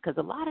ladies, because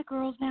a lot of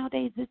girls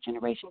nowadays, this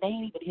generation, they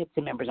ain't even hip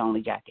to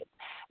members-only jackets.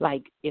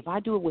 Like, if I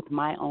do it with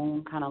my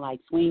own kind of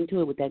like swing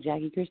to it with that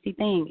Jackie Christie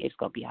thing, it's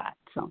going to be hot.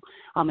 So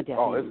I'm going to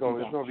definitely it's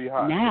going to be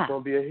hot. Now, it's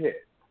going to be a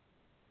hit.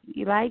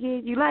 You like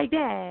it? You like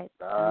that?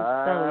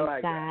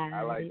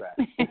 I like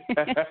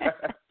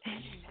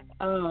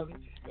that.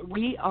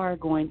 We are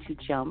going to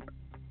jump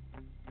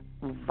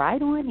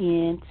right on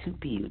into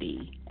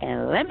beauty.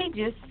 And let me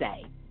just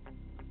say,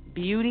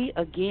 beauty,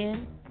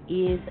 again,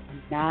 is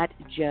not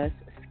just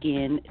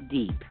skin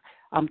deep.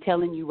 I'm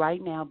telling you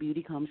right now,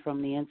 beauty comes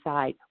from the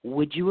inside.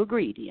 Would you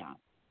agree, Dion?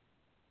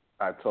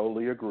 I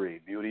totally agree.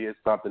 Beauty is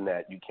something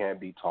that you can't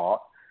be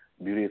taught.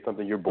 Beauty is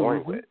something you're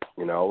born with.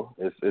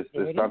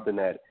 It's something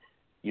that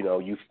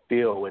you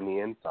feel in the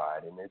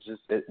inside, and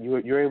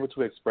you're able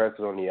to express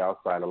it on the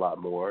outside a lot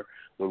more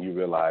when you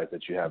realize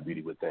that you have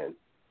beauty within.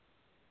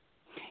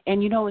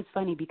 And it's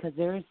funny because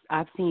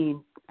I've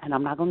seen, and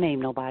I'm not gonna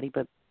name nobody,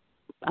 but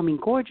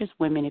gorgeous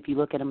women, if you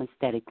look at them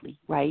aesthetically,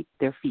 right?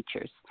 Their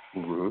features.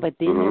 Mm-hmm. But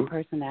then their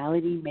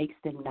personality makes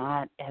them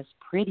not as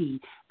pretty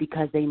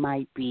because they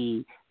might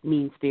be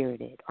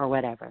mean-spirited or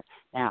whatever.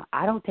 Now,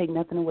 I don't take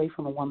nothing away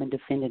from a woman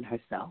defending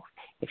herself.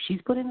 If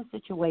she's put in a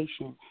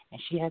situation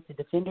and she has to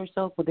defend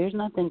herself, well, there's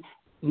nothing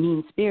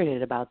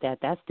mean-spirited about that.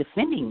 That's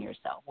defending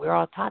yourself. We're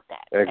all taught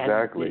that.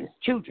 Exactly. As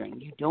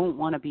children, you don't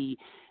want to be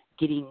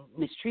getting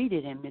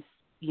mistreated and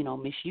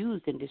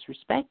misused and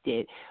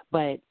disrespected.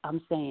 But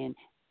I'm saying,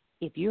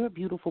 if you're a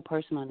beautiful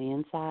person on the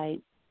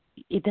inside,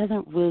 it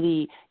doesn't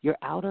really, your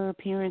outer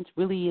appearance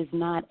really is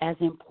not as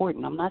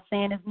important. I'm not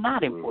saying it's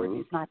not important.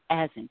 It's not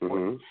as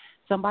important.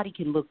 Somebody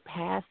can look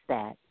past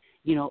that.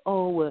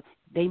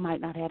 They might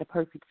not have the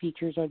perfect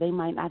features, or they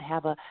might not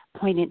have a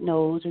pointed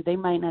nose, or they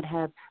might not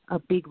have a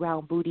big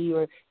round booty,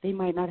 or they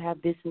might not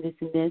have this and this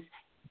and this,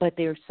 but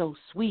they're so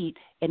sweet,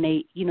 and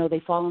they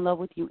fall in love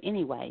with you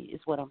anyway, is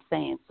what I'm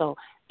saying. So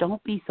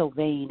don't be so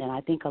vain, and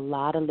I think a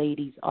lot of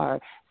ladies are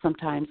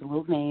sometimes a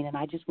little vain, and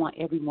I just want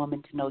every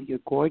woman to know you're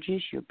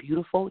gorgeous, you're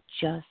beautiful,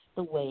 just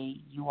the way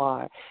you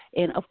are.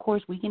 And, of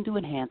course, we can do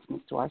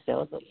enhancements to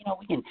ourselves.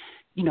 We can,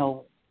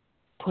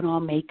 put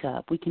on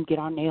makeup. We can get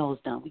our nails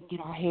done. We can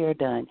get our hair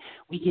done.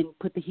 We can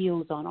put the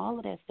heels on, all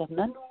of that stuff.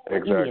 Nothing wrong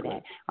with any of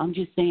that. I'm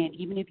just saying,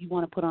 even if you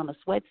want to put on a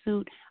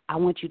sweatsuit, I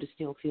want you to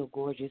still feel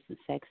gorgeous and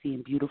sexy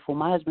and beautiful.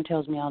 My husband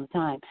tells me all the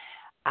time,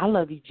 I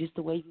love you just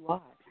the way you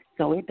are.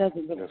 So it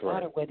doesn't really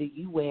matter whether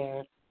you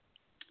wear,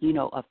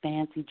 a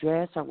fancy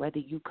dress, or whether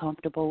you're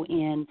comfortable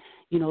in,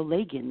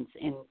 leggings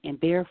and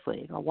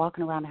barefoot, or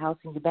walking around the house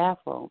in your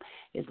bathrobe.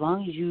 As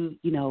long as you,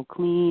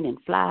 clean and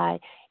fly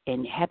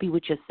and happy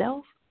with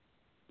yourself,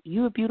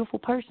 you're a beautiful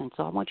person.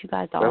 So I want you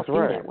guys to all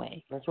feel that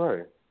way. That's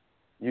right.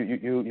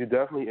 You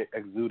definitely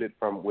exude it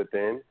from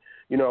within,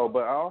 but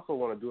I also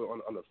want to do it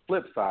on the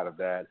flip side of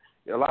that.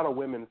 A lot of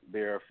women,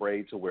 they're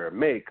afraid to wear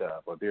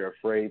makeup, or they're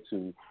afraid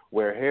to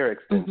wear hair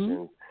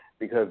extensions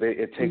because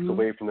it takes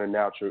away from their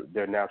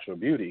natural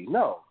beauty.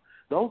 No,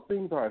 those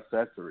things are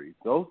accessories.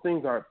 Those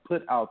things are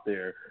put out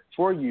there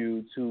for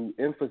you to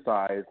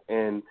emphasize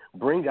and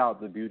bring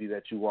out the beauty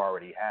that you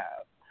already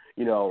have.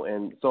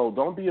 And so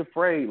don't be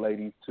afraid,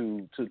 ladies,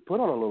 to put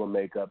on a little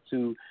makeup,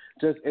 to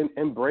just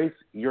embrace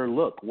your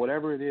look,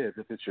 whatever it is,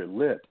 if it's your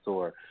lips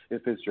or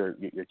if it's your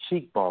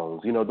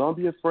cheekbones. Don't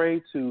be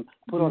afraid to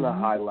put on a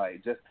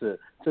highlight just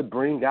to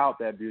bring out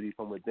that beauty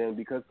from within,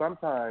 because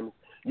sometimes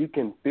you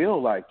can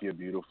feel like you're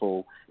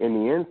beautiful in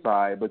the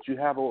inside, but you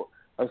have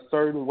a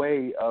certain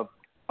way of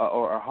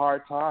or a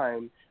hard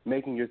time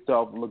making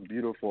yourself look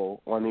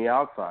beautiful on the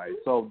outside.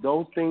 So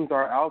those things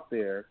are out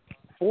there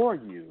for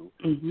you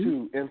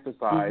to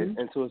emphasize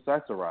and to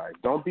accessorize.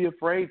 Don't be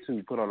afraid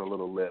to put on a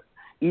little lip,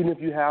 even if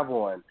you have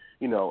on,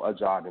 a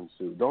jogging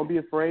suit. Don't be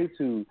afraid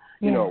to,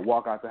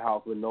 walk out the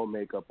house with no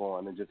makeup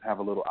on and just have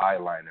a little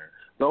eyeliner.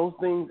 Those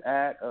things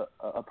add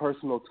a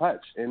personal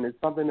touch, and it's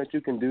something that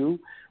you can do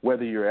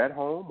whether you're at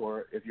home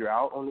or if you're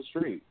out on the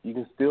street. You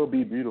can still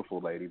be beautiful,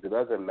 ladies. It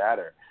doesn't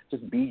matter.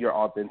 Just be your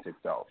authentic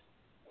self.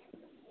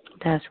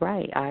 That's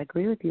right. I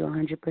agree with you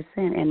 100%.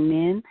 And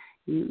men,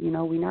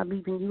 we're not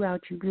leaving you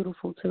out. You're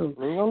beautiful, too.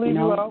 We won't leave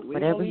you out.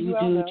 Whatever you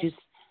do, just,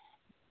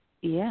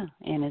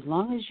 and as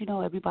long as,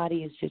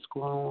 everybody is just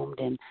groomed.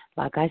 And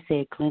like I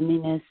said,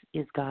 cleanliness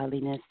is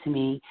godliness to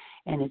me,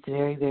 and it's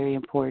very, very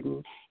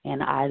important.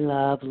 And I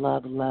love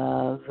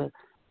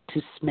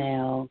to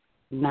smell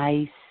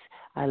nice.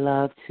 I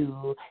love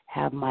to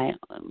have my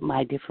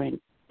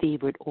different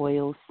favorite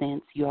oil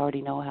scents. You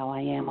already know how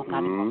I am. I'm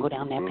not even going to go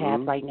down that path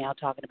right now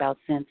talking about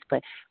scents,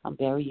 but I'm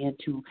very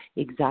into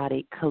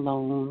exotic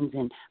colognes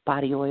and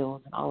body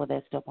oils and all of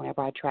that stuff.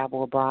 Whenever I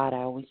travel abroad, I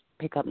always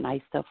pick up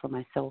nice stuff for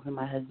myself and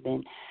my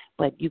husband.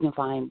 But you can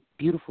find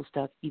beautiful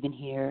stuff even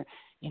here.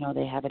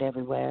 They have it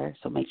everywhere,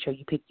 so make sure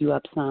you pick you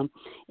up some.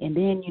 And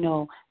then,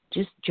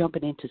 just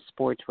jumping into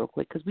sports real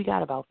quick, because we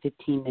got about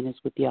 15 minutes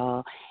with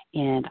y'all,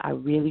 and I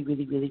really,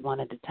 really, really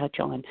wanted to touch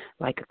on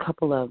like a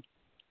couple of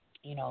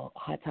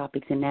hot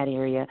topics in that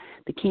area.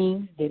 The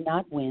Kings did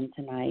not win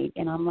tonight,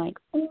 and I'm like,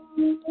 oh,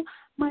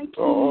 my Kings.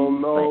 Oh,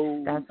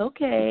 no. But that's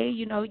okay.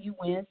 You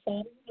win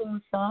some, you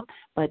lose some.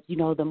 But,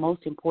 the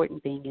most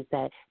important thing is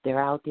that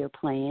they're out there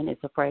playing.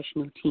 It's a fresh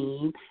new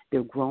team.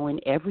 They're growing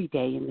every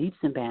day in leaps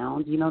and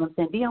bounds. You know what I'm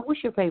saying? Dion,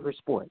 what's your favorite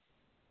sport?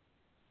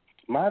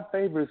 My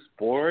favorite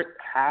sport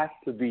has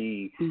to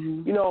be,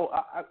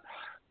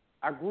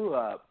 I grew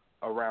up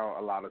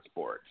around a lot of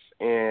sports,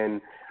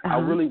 and I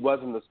really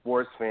wasn't a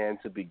sports fan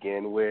to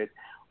begin with,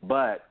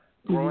 but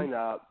growing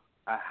up,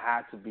 I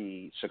had to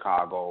be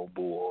Chicago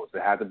Bulls.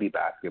 It had to be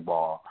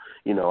basketball.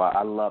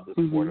 I love the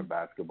sport of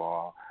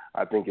basketball.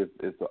 I think it's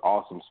an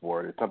awesome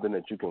sport. It's something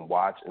that you can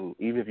watch, and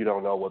even if you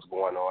don't know what's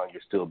going on,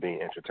 you're still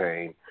being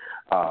entertained.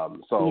 I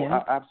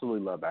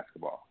absolutely love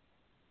basketball.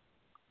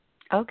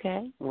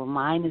 Okay. Well,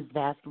 mine is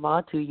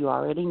basketball, too. You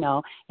already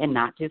know. And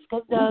not just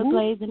because Doug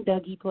plays and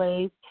Dougie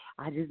plays.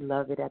 I just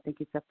love it. I think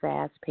it's a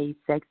fast-paced,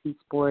 sexy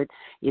sport.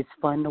 It's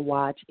fun to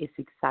watch. It's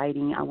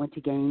exciting. I went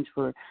to games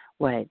for,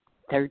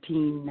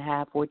 13 and a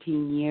half,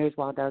 14 years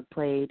while Doug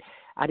played.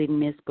 I didn't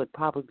miss but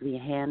probably a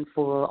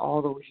handful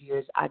all those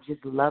years. I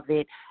just love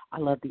it. I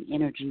love the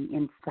energy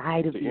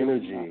inside of the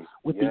arena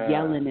with the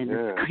yelling and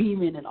the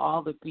screaming and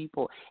all the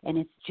people. And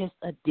it's just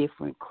a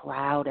different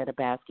crowd at a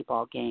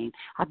basketball game.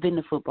 I've been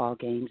to football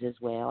games as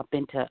well. I've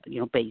been to,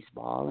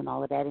 baseball and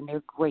all of that, and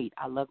they're great.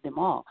 I love them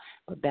all.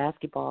 But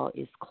basketball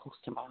is close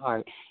to my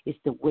heart. It's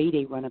the way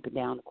they run up and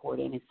down the court,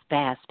 and it's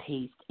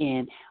fast-paced.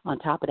 And on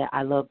top of that,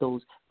 I love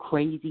those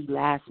crazy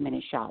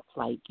last-minute shots,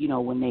 like,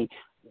 when they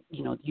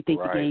you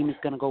think the game is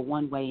going to go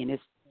one way and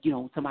it's,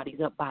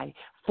 somebody's up by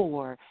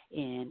 4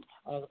 and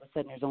all of a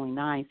sudden there's only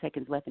 9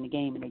 seconds left in the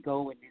game and they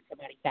go and then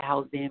somebody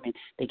fouls them and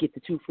they get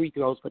the 2 free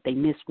throws but they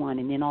miss one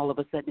and then all of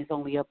a sudden it's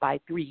only up by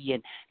 3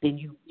 and then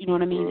you know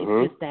what I mean?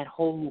 It's just that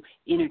whole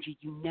energy.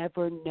 You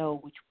never know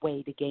which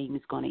way the game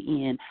is going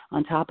to end.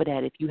 On top of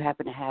that, if you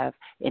happen to have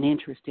an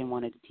interest in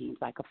one of the teams,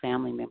 like a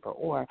family member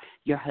or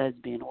your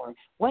husband or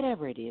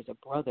whatever it is, a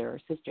brother or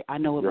sister, I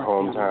know it must be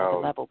on another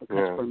level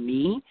because for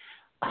me,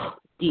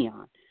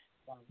 Dion,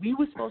 we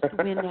were supposed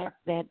to win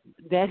that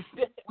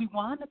we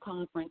won the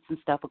conference and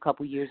stuff a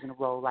couple years in a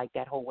row, like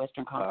that whole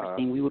Western Conference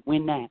thing. We would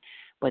win that.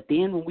 But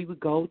then when we would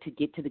go to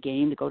get to the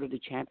game, to go to the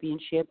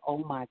championship, oh,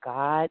 my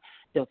God,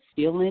 the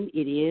feeling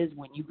it is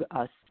when you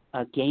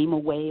a game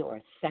away or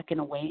a second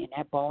away and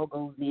that ball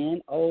goes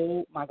in,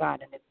 oh, my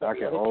God. And it's I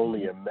can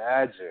only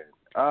imagine.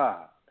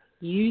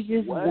 You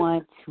just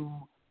want to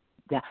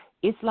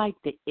 – it's like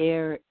the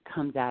air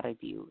comes out of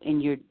you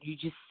and you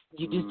just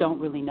don't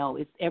really know.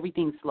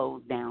 Everything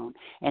slows down,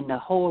 and the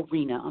whole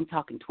arena, I'm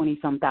talking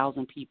 20-some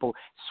thousand people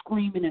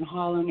screaming and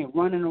hollering and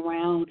running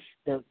around.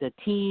 The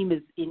team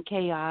is in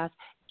chaos.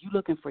 You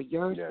looking for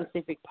your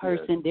specific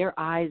person. Their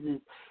eyes is,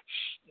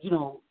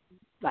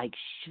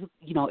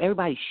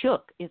 everybody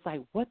shook. It's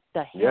like, what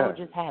the hell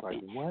just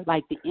happened?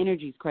 Like the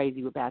energy's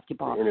crazy with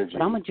basketball.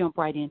 But I'm going to jump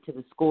right into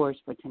the scores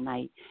for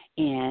tonight,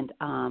 and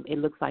it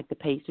looks like the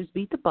Pacers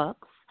beat the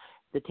Bucks.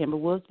 The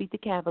Timberwolves beat the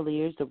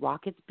Cavaliers. The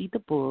Rockets beat the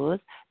Bulls.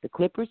 The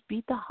Clippers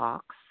beat the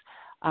Hawks.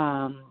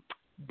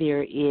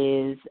 There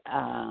is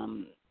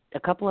a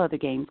couple other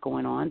games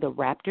going on. The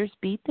Raptors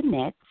beat the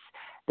Nets.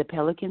 The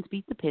Pelicans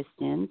beat the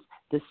Pistons.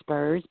 The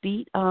Spurs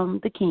beat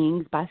the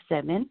Kings by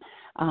 7.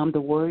 The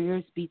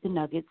Warriors beat the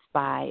Nuggets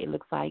by, it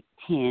looks like,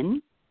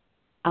 10.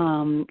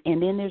 And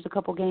then there's a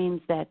couple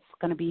games that's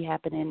going to be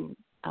happening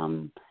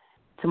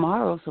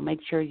tomorrow, so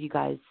make sure you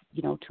guys,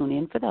 tune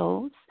in for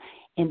those.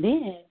 And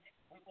then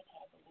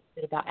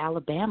about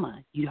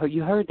Alabama.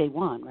 You heard they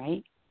won,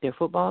 right? Their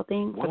football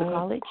thing for the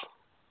college?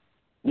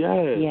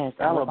 Yes,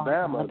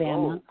 Alabama.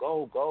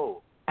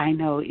 Go. I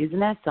know. Isn't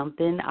that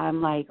something?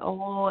 I'm like,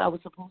 oh, I was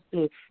supposed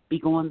to be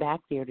going back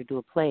there to do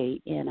a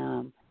play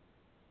in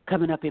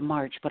coming up in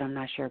March, but I'm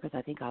not sure because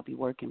I think I'll be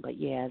working. But,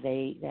 yeah,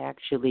 they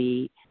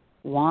actually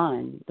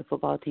won. The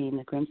football team,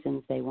 the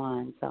Crimsons, they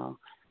won. So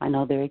I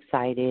know they're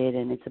excited,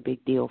 and it's a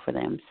big deal for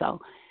them. So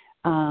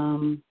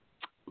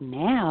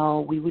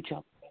now we would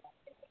jump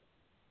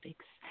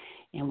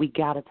and we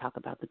got to talk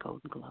about the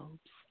Golden Globes.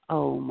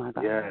 Oh, my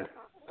God. Yes,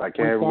 I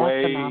can't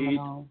wait.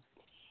 Phenomenal.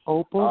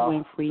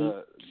 Oprah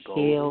Winfrey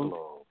killed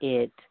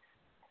it.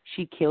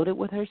 She killed it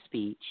with her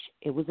speech.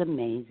 It was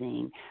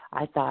amazing.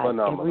 I thought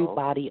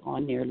everybody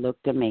on there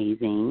looked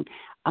amazing.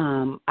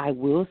 I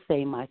will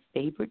say my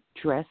favorite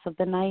dress of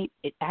the night,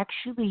 it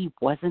actually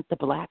wasn't the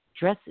black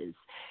dresses.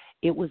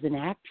 It was an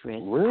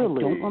actress.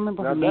 Really? I don't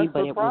remember her name,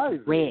 but it was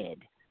red.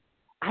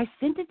 I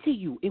sent it to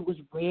you. It was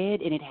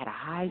red, and it had a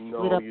high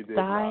split-up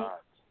thigh.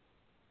 Not.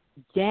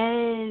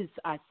 Yes.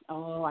 I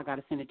got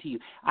to send it to you.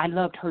 I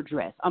loved her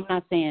dress. I'm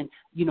not saying,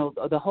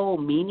 the whole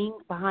meaning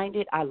behind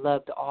it. I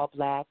loved all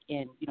black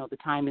and, the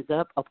time is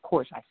up. Of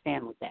course, I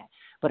stand with that.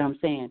 But I'm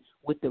saying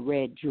with the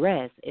red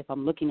dress, if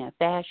I'm looking at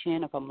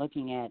fashion, if I'm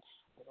looking at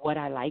what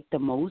I like the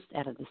most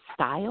out of the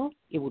style,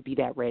 it would be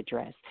that red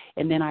dress.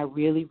 And then I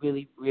really,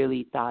 really,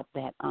 really thought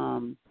that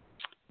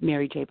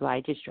Mary J.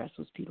 Blige's dress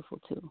was beautiful,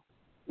 too.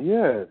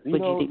 Yes, you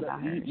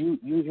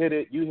hit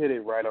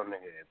it right on the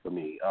head for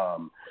me.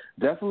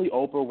 Definitely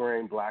Oprah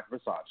wearing black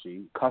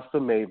Versace,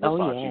 custom made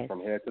Versace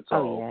from head to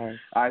toe. Oh, yes.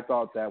 I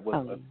thought that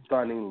was a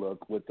stunning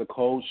look with the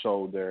cold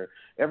shoulder.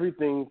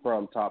 Everything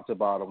from top to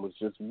bottom was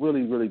just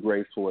really, really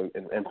graceful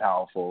and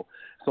powerful.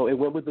 So it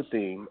went with the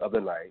theme of the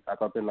night. I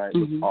thought the night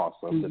was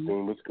awesome. The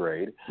theme was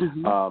great.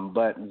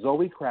 But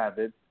Zoe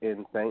Kravitz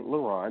in Saint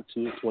Laurent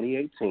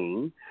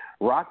 2018,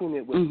 rocking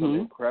it with some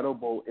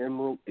incredible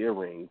emerald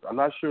earrings. I'm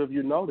not sure if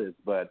you noticed,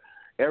 but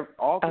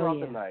all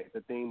throughout the night,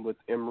 the theme was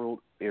emerald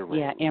earrings.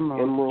 Yeah,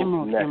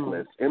 emerald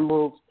necklace.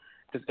 Emeralds,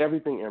 just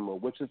everything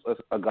emerald, which is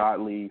a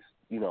godly,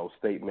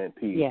 statement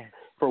piece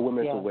for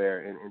women to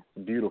wear, and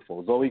it's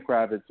beautiful. Zoe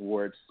Kravitz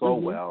wore it so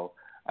well.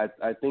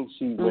 I think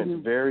she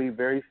went very,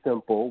 very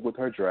simple with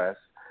her dress,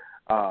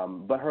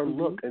 but her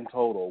look in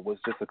total was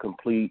just a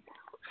complete,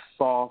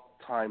 soft,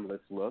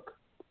 timeless look.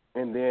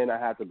 And then I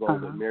had to go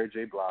with Mary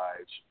J.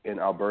 Blige and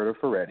Alberta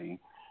Ferretti,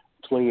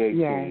 2018.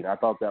 Yes. I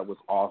thought that was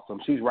awesome.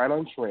 She's right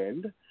on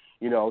trend.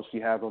 She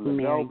has on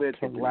the velvet,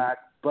 the black,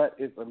 but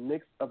it's a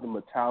mix of the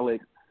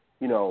metallic,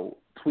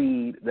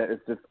 tweed that is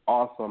just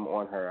awesome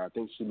on her. I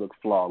think she looks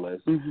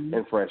flawless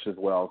and fresh as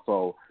well.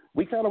 So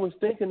we kind of was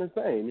thinking the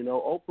same.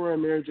 Oprah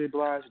and Mary J.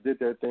 Blige did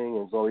their thing,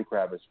 and Zoe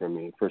Kravitz for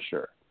me, for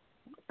sure.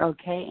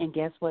 Okay, and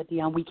guess what,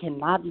 Dion? We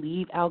cannot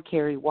leave out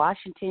Kerry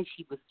Washington.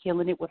 She was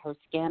killing it with her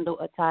scandal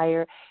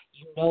attire.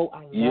 I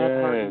love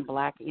her in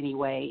black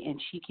anyway, and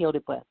she killed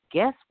it. But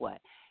guess what?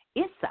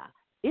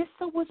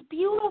 Issa was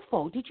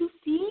beautiful. Did you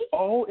see?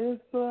 Oh,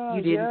 Issa.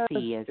 You didn't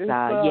see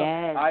Issa.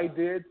 Yes. I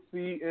did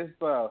see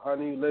Issa.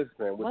 Honey,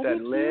 listen, with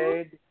that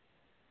leg,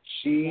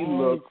 she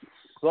looked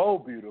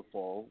so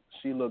beautiful.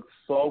 She looked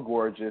so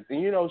gorgeous.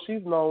 And,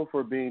 she's known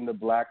for being the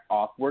black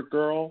awkward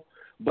girl.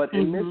 But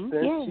in this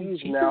sense,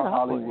 she's now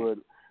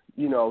Hollywood.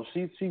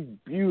 She's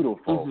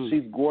beautiful.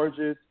 She's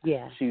gorgeous.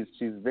 Yeah. She's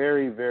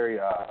very, very,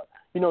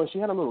 she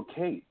had a little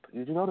cape.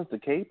 Did you notice the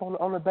cape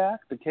on the back?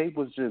 The cape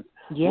was just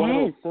one of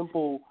those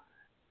simple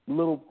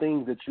little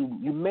things that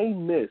you may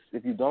miss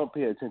if you don't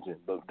pay attention.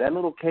 But that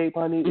little cape,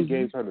 honey, it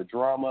gave her the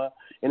drama,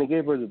 and it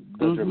gave her the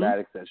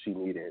dramatics that she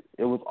needed.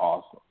 It was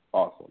awesome.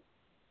 Awesome.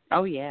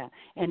 Oh, yeah.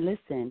 And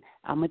listen,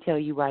 I'm going to tell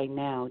you right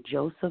now,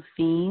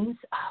 Josephine's,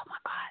 oh, my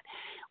God,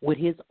 with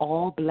his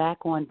all black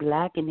on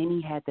black, and then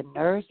he had the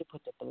nerves to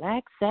put the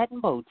black satin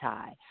bow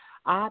tie.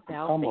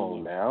 Come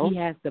on now. He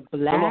has the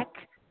black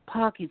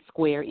pocket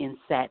square in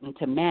satin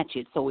to match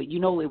it. So, it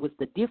was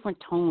the different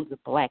tones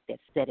of black that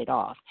set it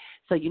off.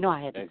 So,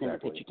 I had to send a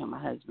picture to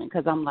my husband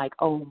because I'm like,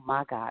 oh,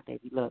 my God,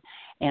 baby, look.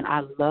 And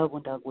I love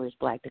when Doug wears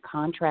black. The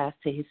contrast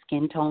to his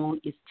skin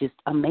tone is just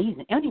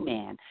amazing. Any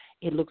man,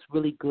 it looks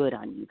really good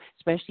on you,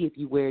 especially if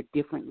you wear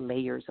different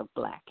layers of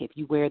black. If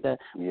you wear the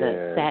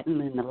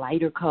satin and the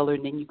lighter color,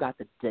 and then you got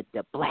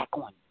the black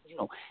on,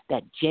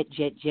 that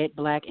jet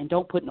black, and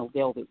don't put no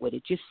velvet with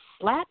it. Just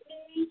slap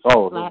me.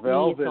 Oh, slap the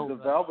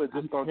velvet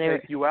just going to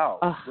take you out.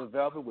 The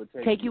velvet would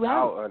take you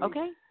out, honey.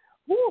 Okay?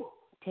 Woo.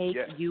 Take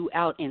you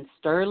out. And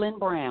Sterling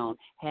Brown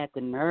had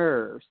the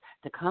nerves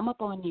to come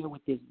up on here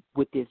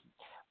with this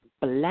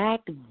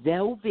black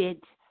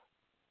velvet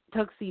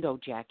tuxedo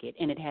jacket,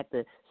 and it had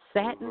the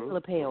satin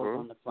lapels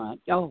on the front.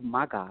 Oh,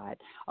 my God.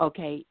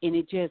 Okay, and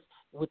it just,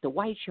 with the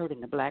white shirt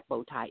and the black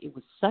bow tie, it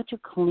was such a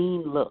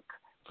clean look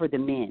for the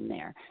men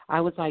there.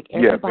 I was like,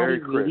 everybody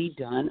really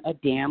done a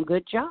damn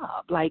good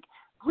job. Like,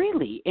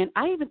 really. And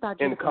I even thought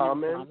Jennifer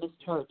Aniston, I missed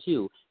her,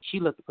 too. She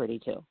looked pretty,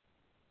 too.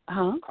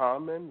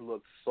 Common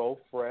looked so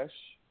fresh.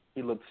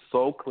 He looked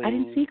so clean. I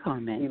didn't see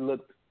Common.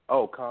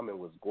 Common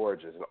was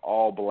gorgeous and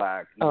all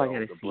black. I gotta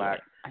the see black.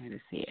 it. I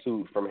didn't see it.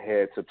 suit from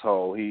head to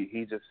toe.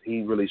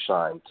 He really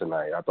shined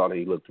tonight. I thought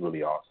he looked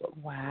really awesome.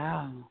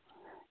 Wow.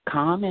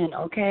 Common,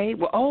 okay.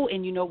 Well,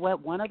 and you know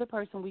what? One other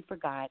person we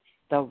forgot,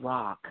 The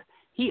Rock.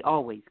 He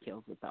always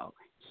kills it, though.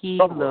 He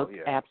looked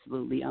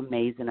absolutely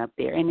amazing up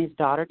there. And his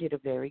daughter did a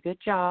very good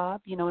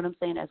job, you know what I'm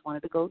saying, as one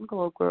of the Golden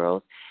Globe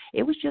girls.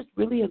 It was just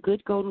really a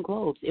good Golden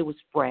Globes. It was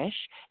fresh.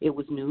 It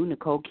was new.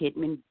 Nicole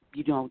Kidman,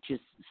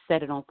 just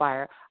set it on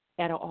fire.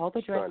 Out of all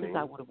the dresses,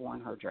 I would have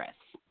worn her dress.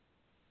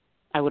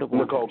 I would have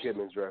worn Nicole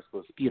Kidman's dress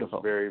was beautiful.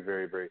 Was very,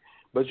 very, very.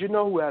 But you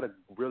know who had a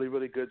really,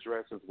 really good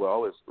dress as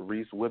well is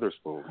Reese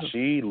Witherspoon.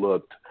 She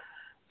looked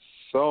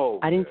so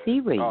I didn't see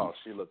Reese. Oh,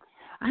 she looked.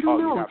 I don't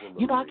know.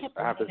 I kept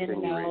looking in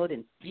and out,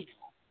 and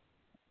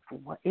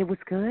it was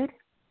good.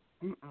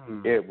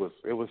 Mm-mm. It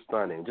was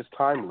stunning, just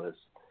timeless.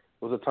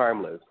 It was a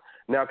timeless.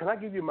 Now, can I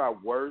give you my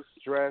worst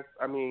dress?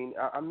 I mean,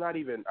 I'm not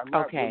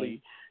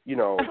really,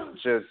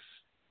 just.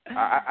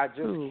 I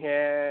just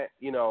can't,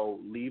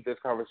 leave this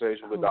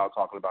conversation without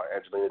talking about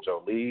Angelina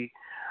Jolie.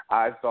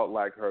 I felt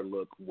like her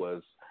look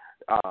was,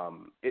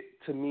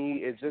 to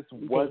me, it just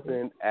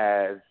wasn't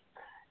as,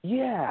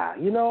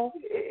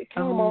 it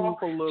came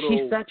off a little.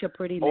 She's such a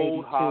pretty lady,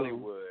 old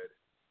Hollywood.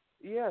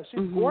 Yeah,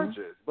 she's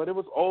gorgeous, but it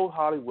was old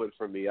Hollywood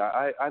for me.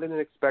 I didn't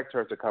expect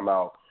her to come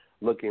out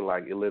looking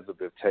like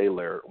Elizabeth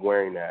Taylor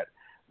wearing that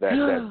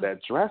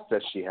dress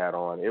that she had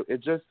on.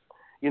 It just,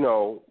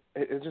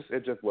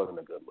 it just wasn't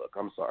a good look.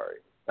 I'm sorry.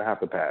 I have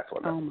to pass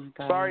on that. Oh my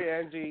God. Sorry,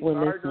 Angie. Well,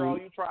 sorry, listen. girl.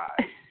 You tried.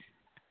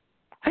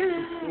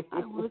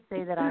 I will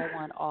say that I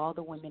want all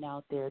the women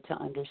out there to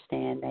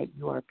understand that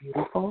you are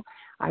beautiful.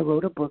 I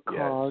wrote a book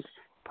called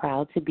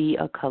Proud to Be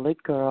a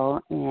Colored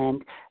Girl,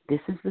 and this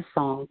is the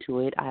song to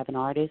it. I have an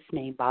artist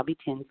named Bobby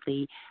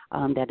Tinsley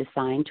that is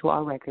signed to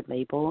our record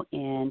label,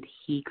 and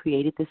he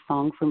created this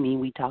song for me.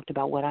 We talked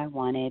about what I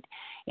wanted,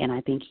 and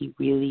I think he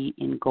really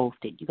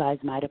engulfed it. You guys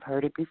might have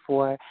heard it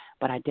before,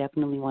 but I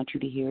definitely want you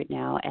to hear it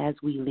now as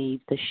we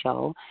leave the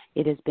show.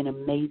 It has been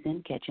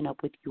amazing catching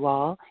up with you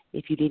all.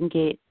 If you didn't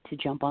get to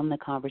jump on the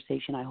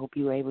conversation, I hope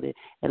you were able to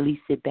at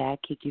least sit back,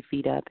 kick your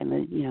feet up, and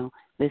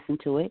listen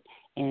to it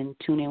and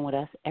tune in with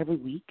us every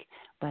week.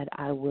 But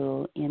I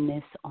will end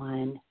this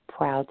on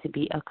Proud to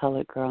Be a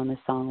Colored Girl, and the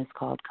song is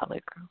called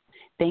Colored Girl.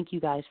 Thank you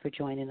guys for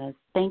joining us.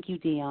 Thank you,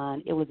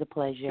 Dion. It was a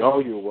pleasure. Oh,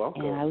 you're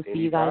welcome. And I will see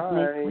you guys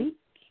next week.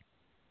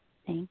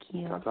 Thank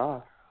you.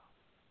 Ta-ta.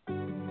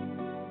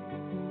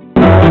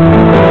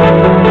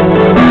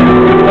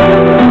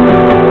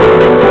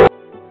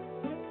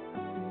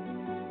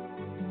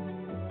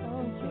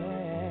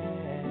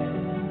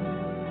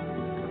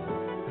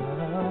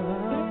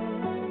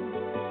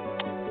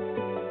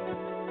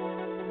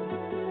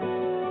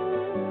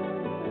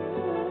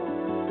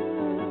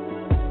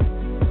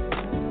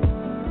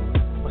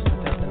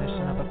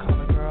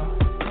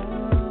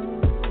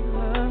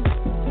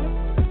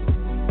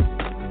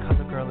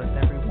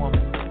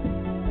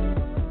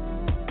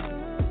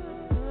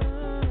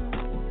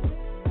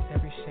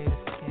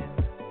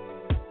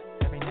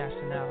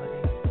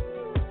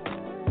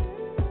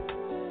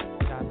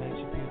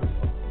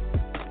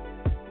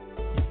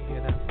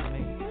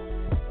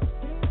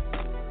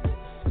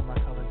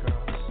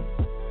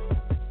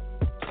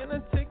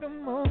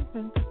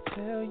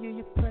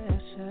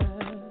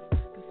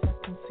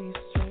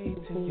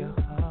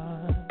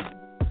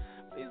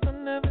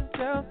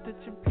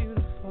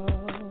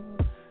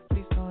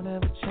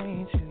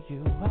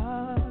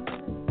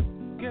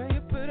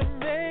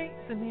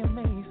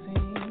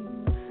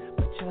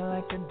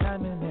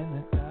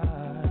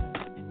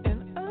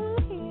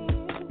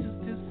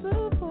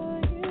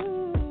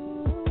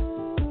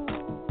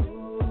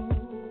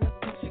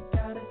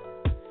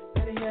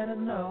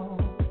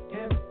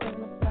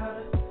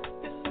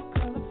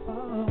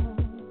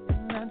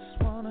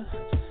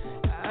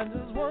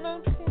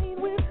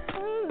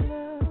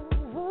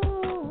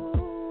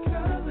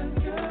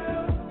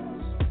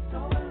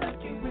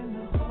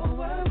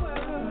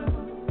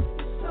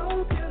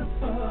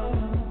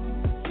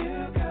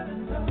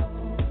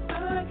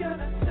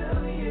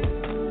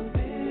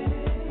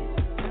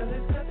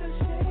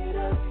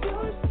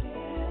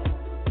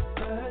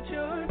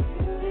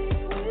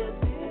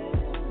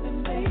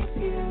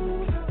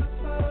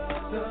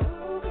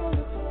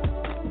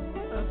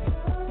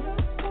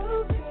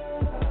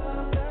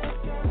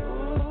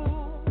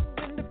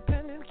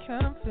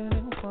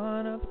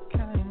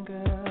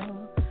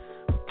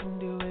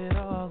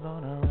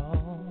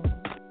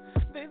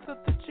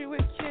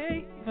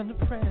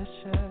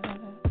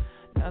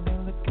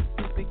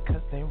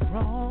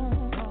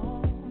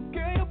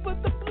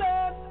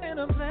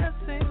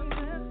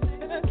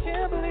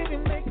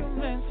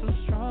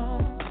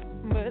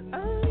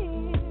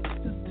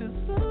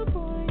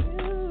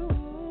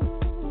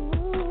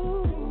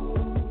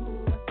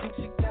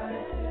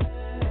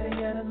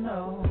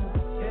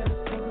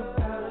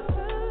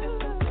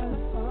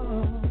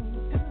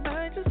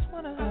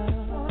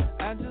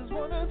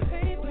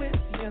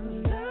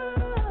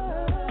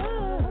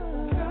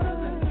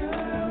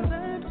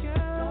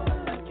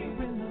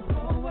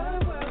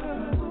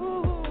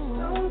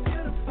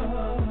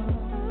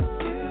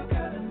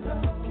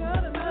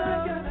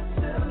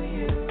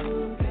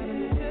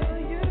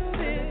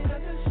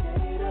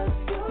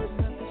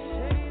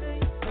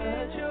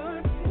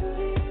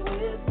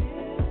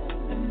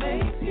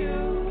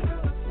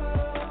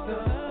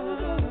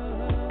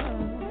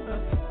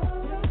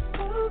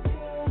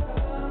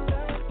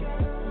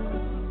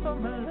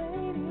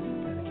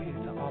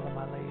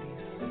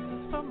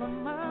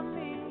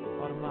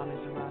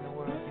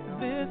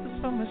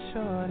 all my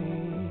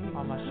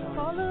shorties,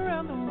 all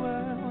around the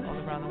world,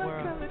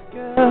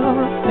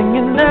 girls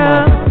singing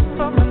now.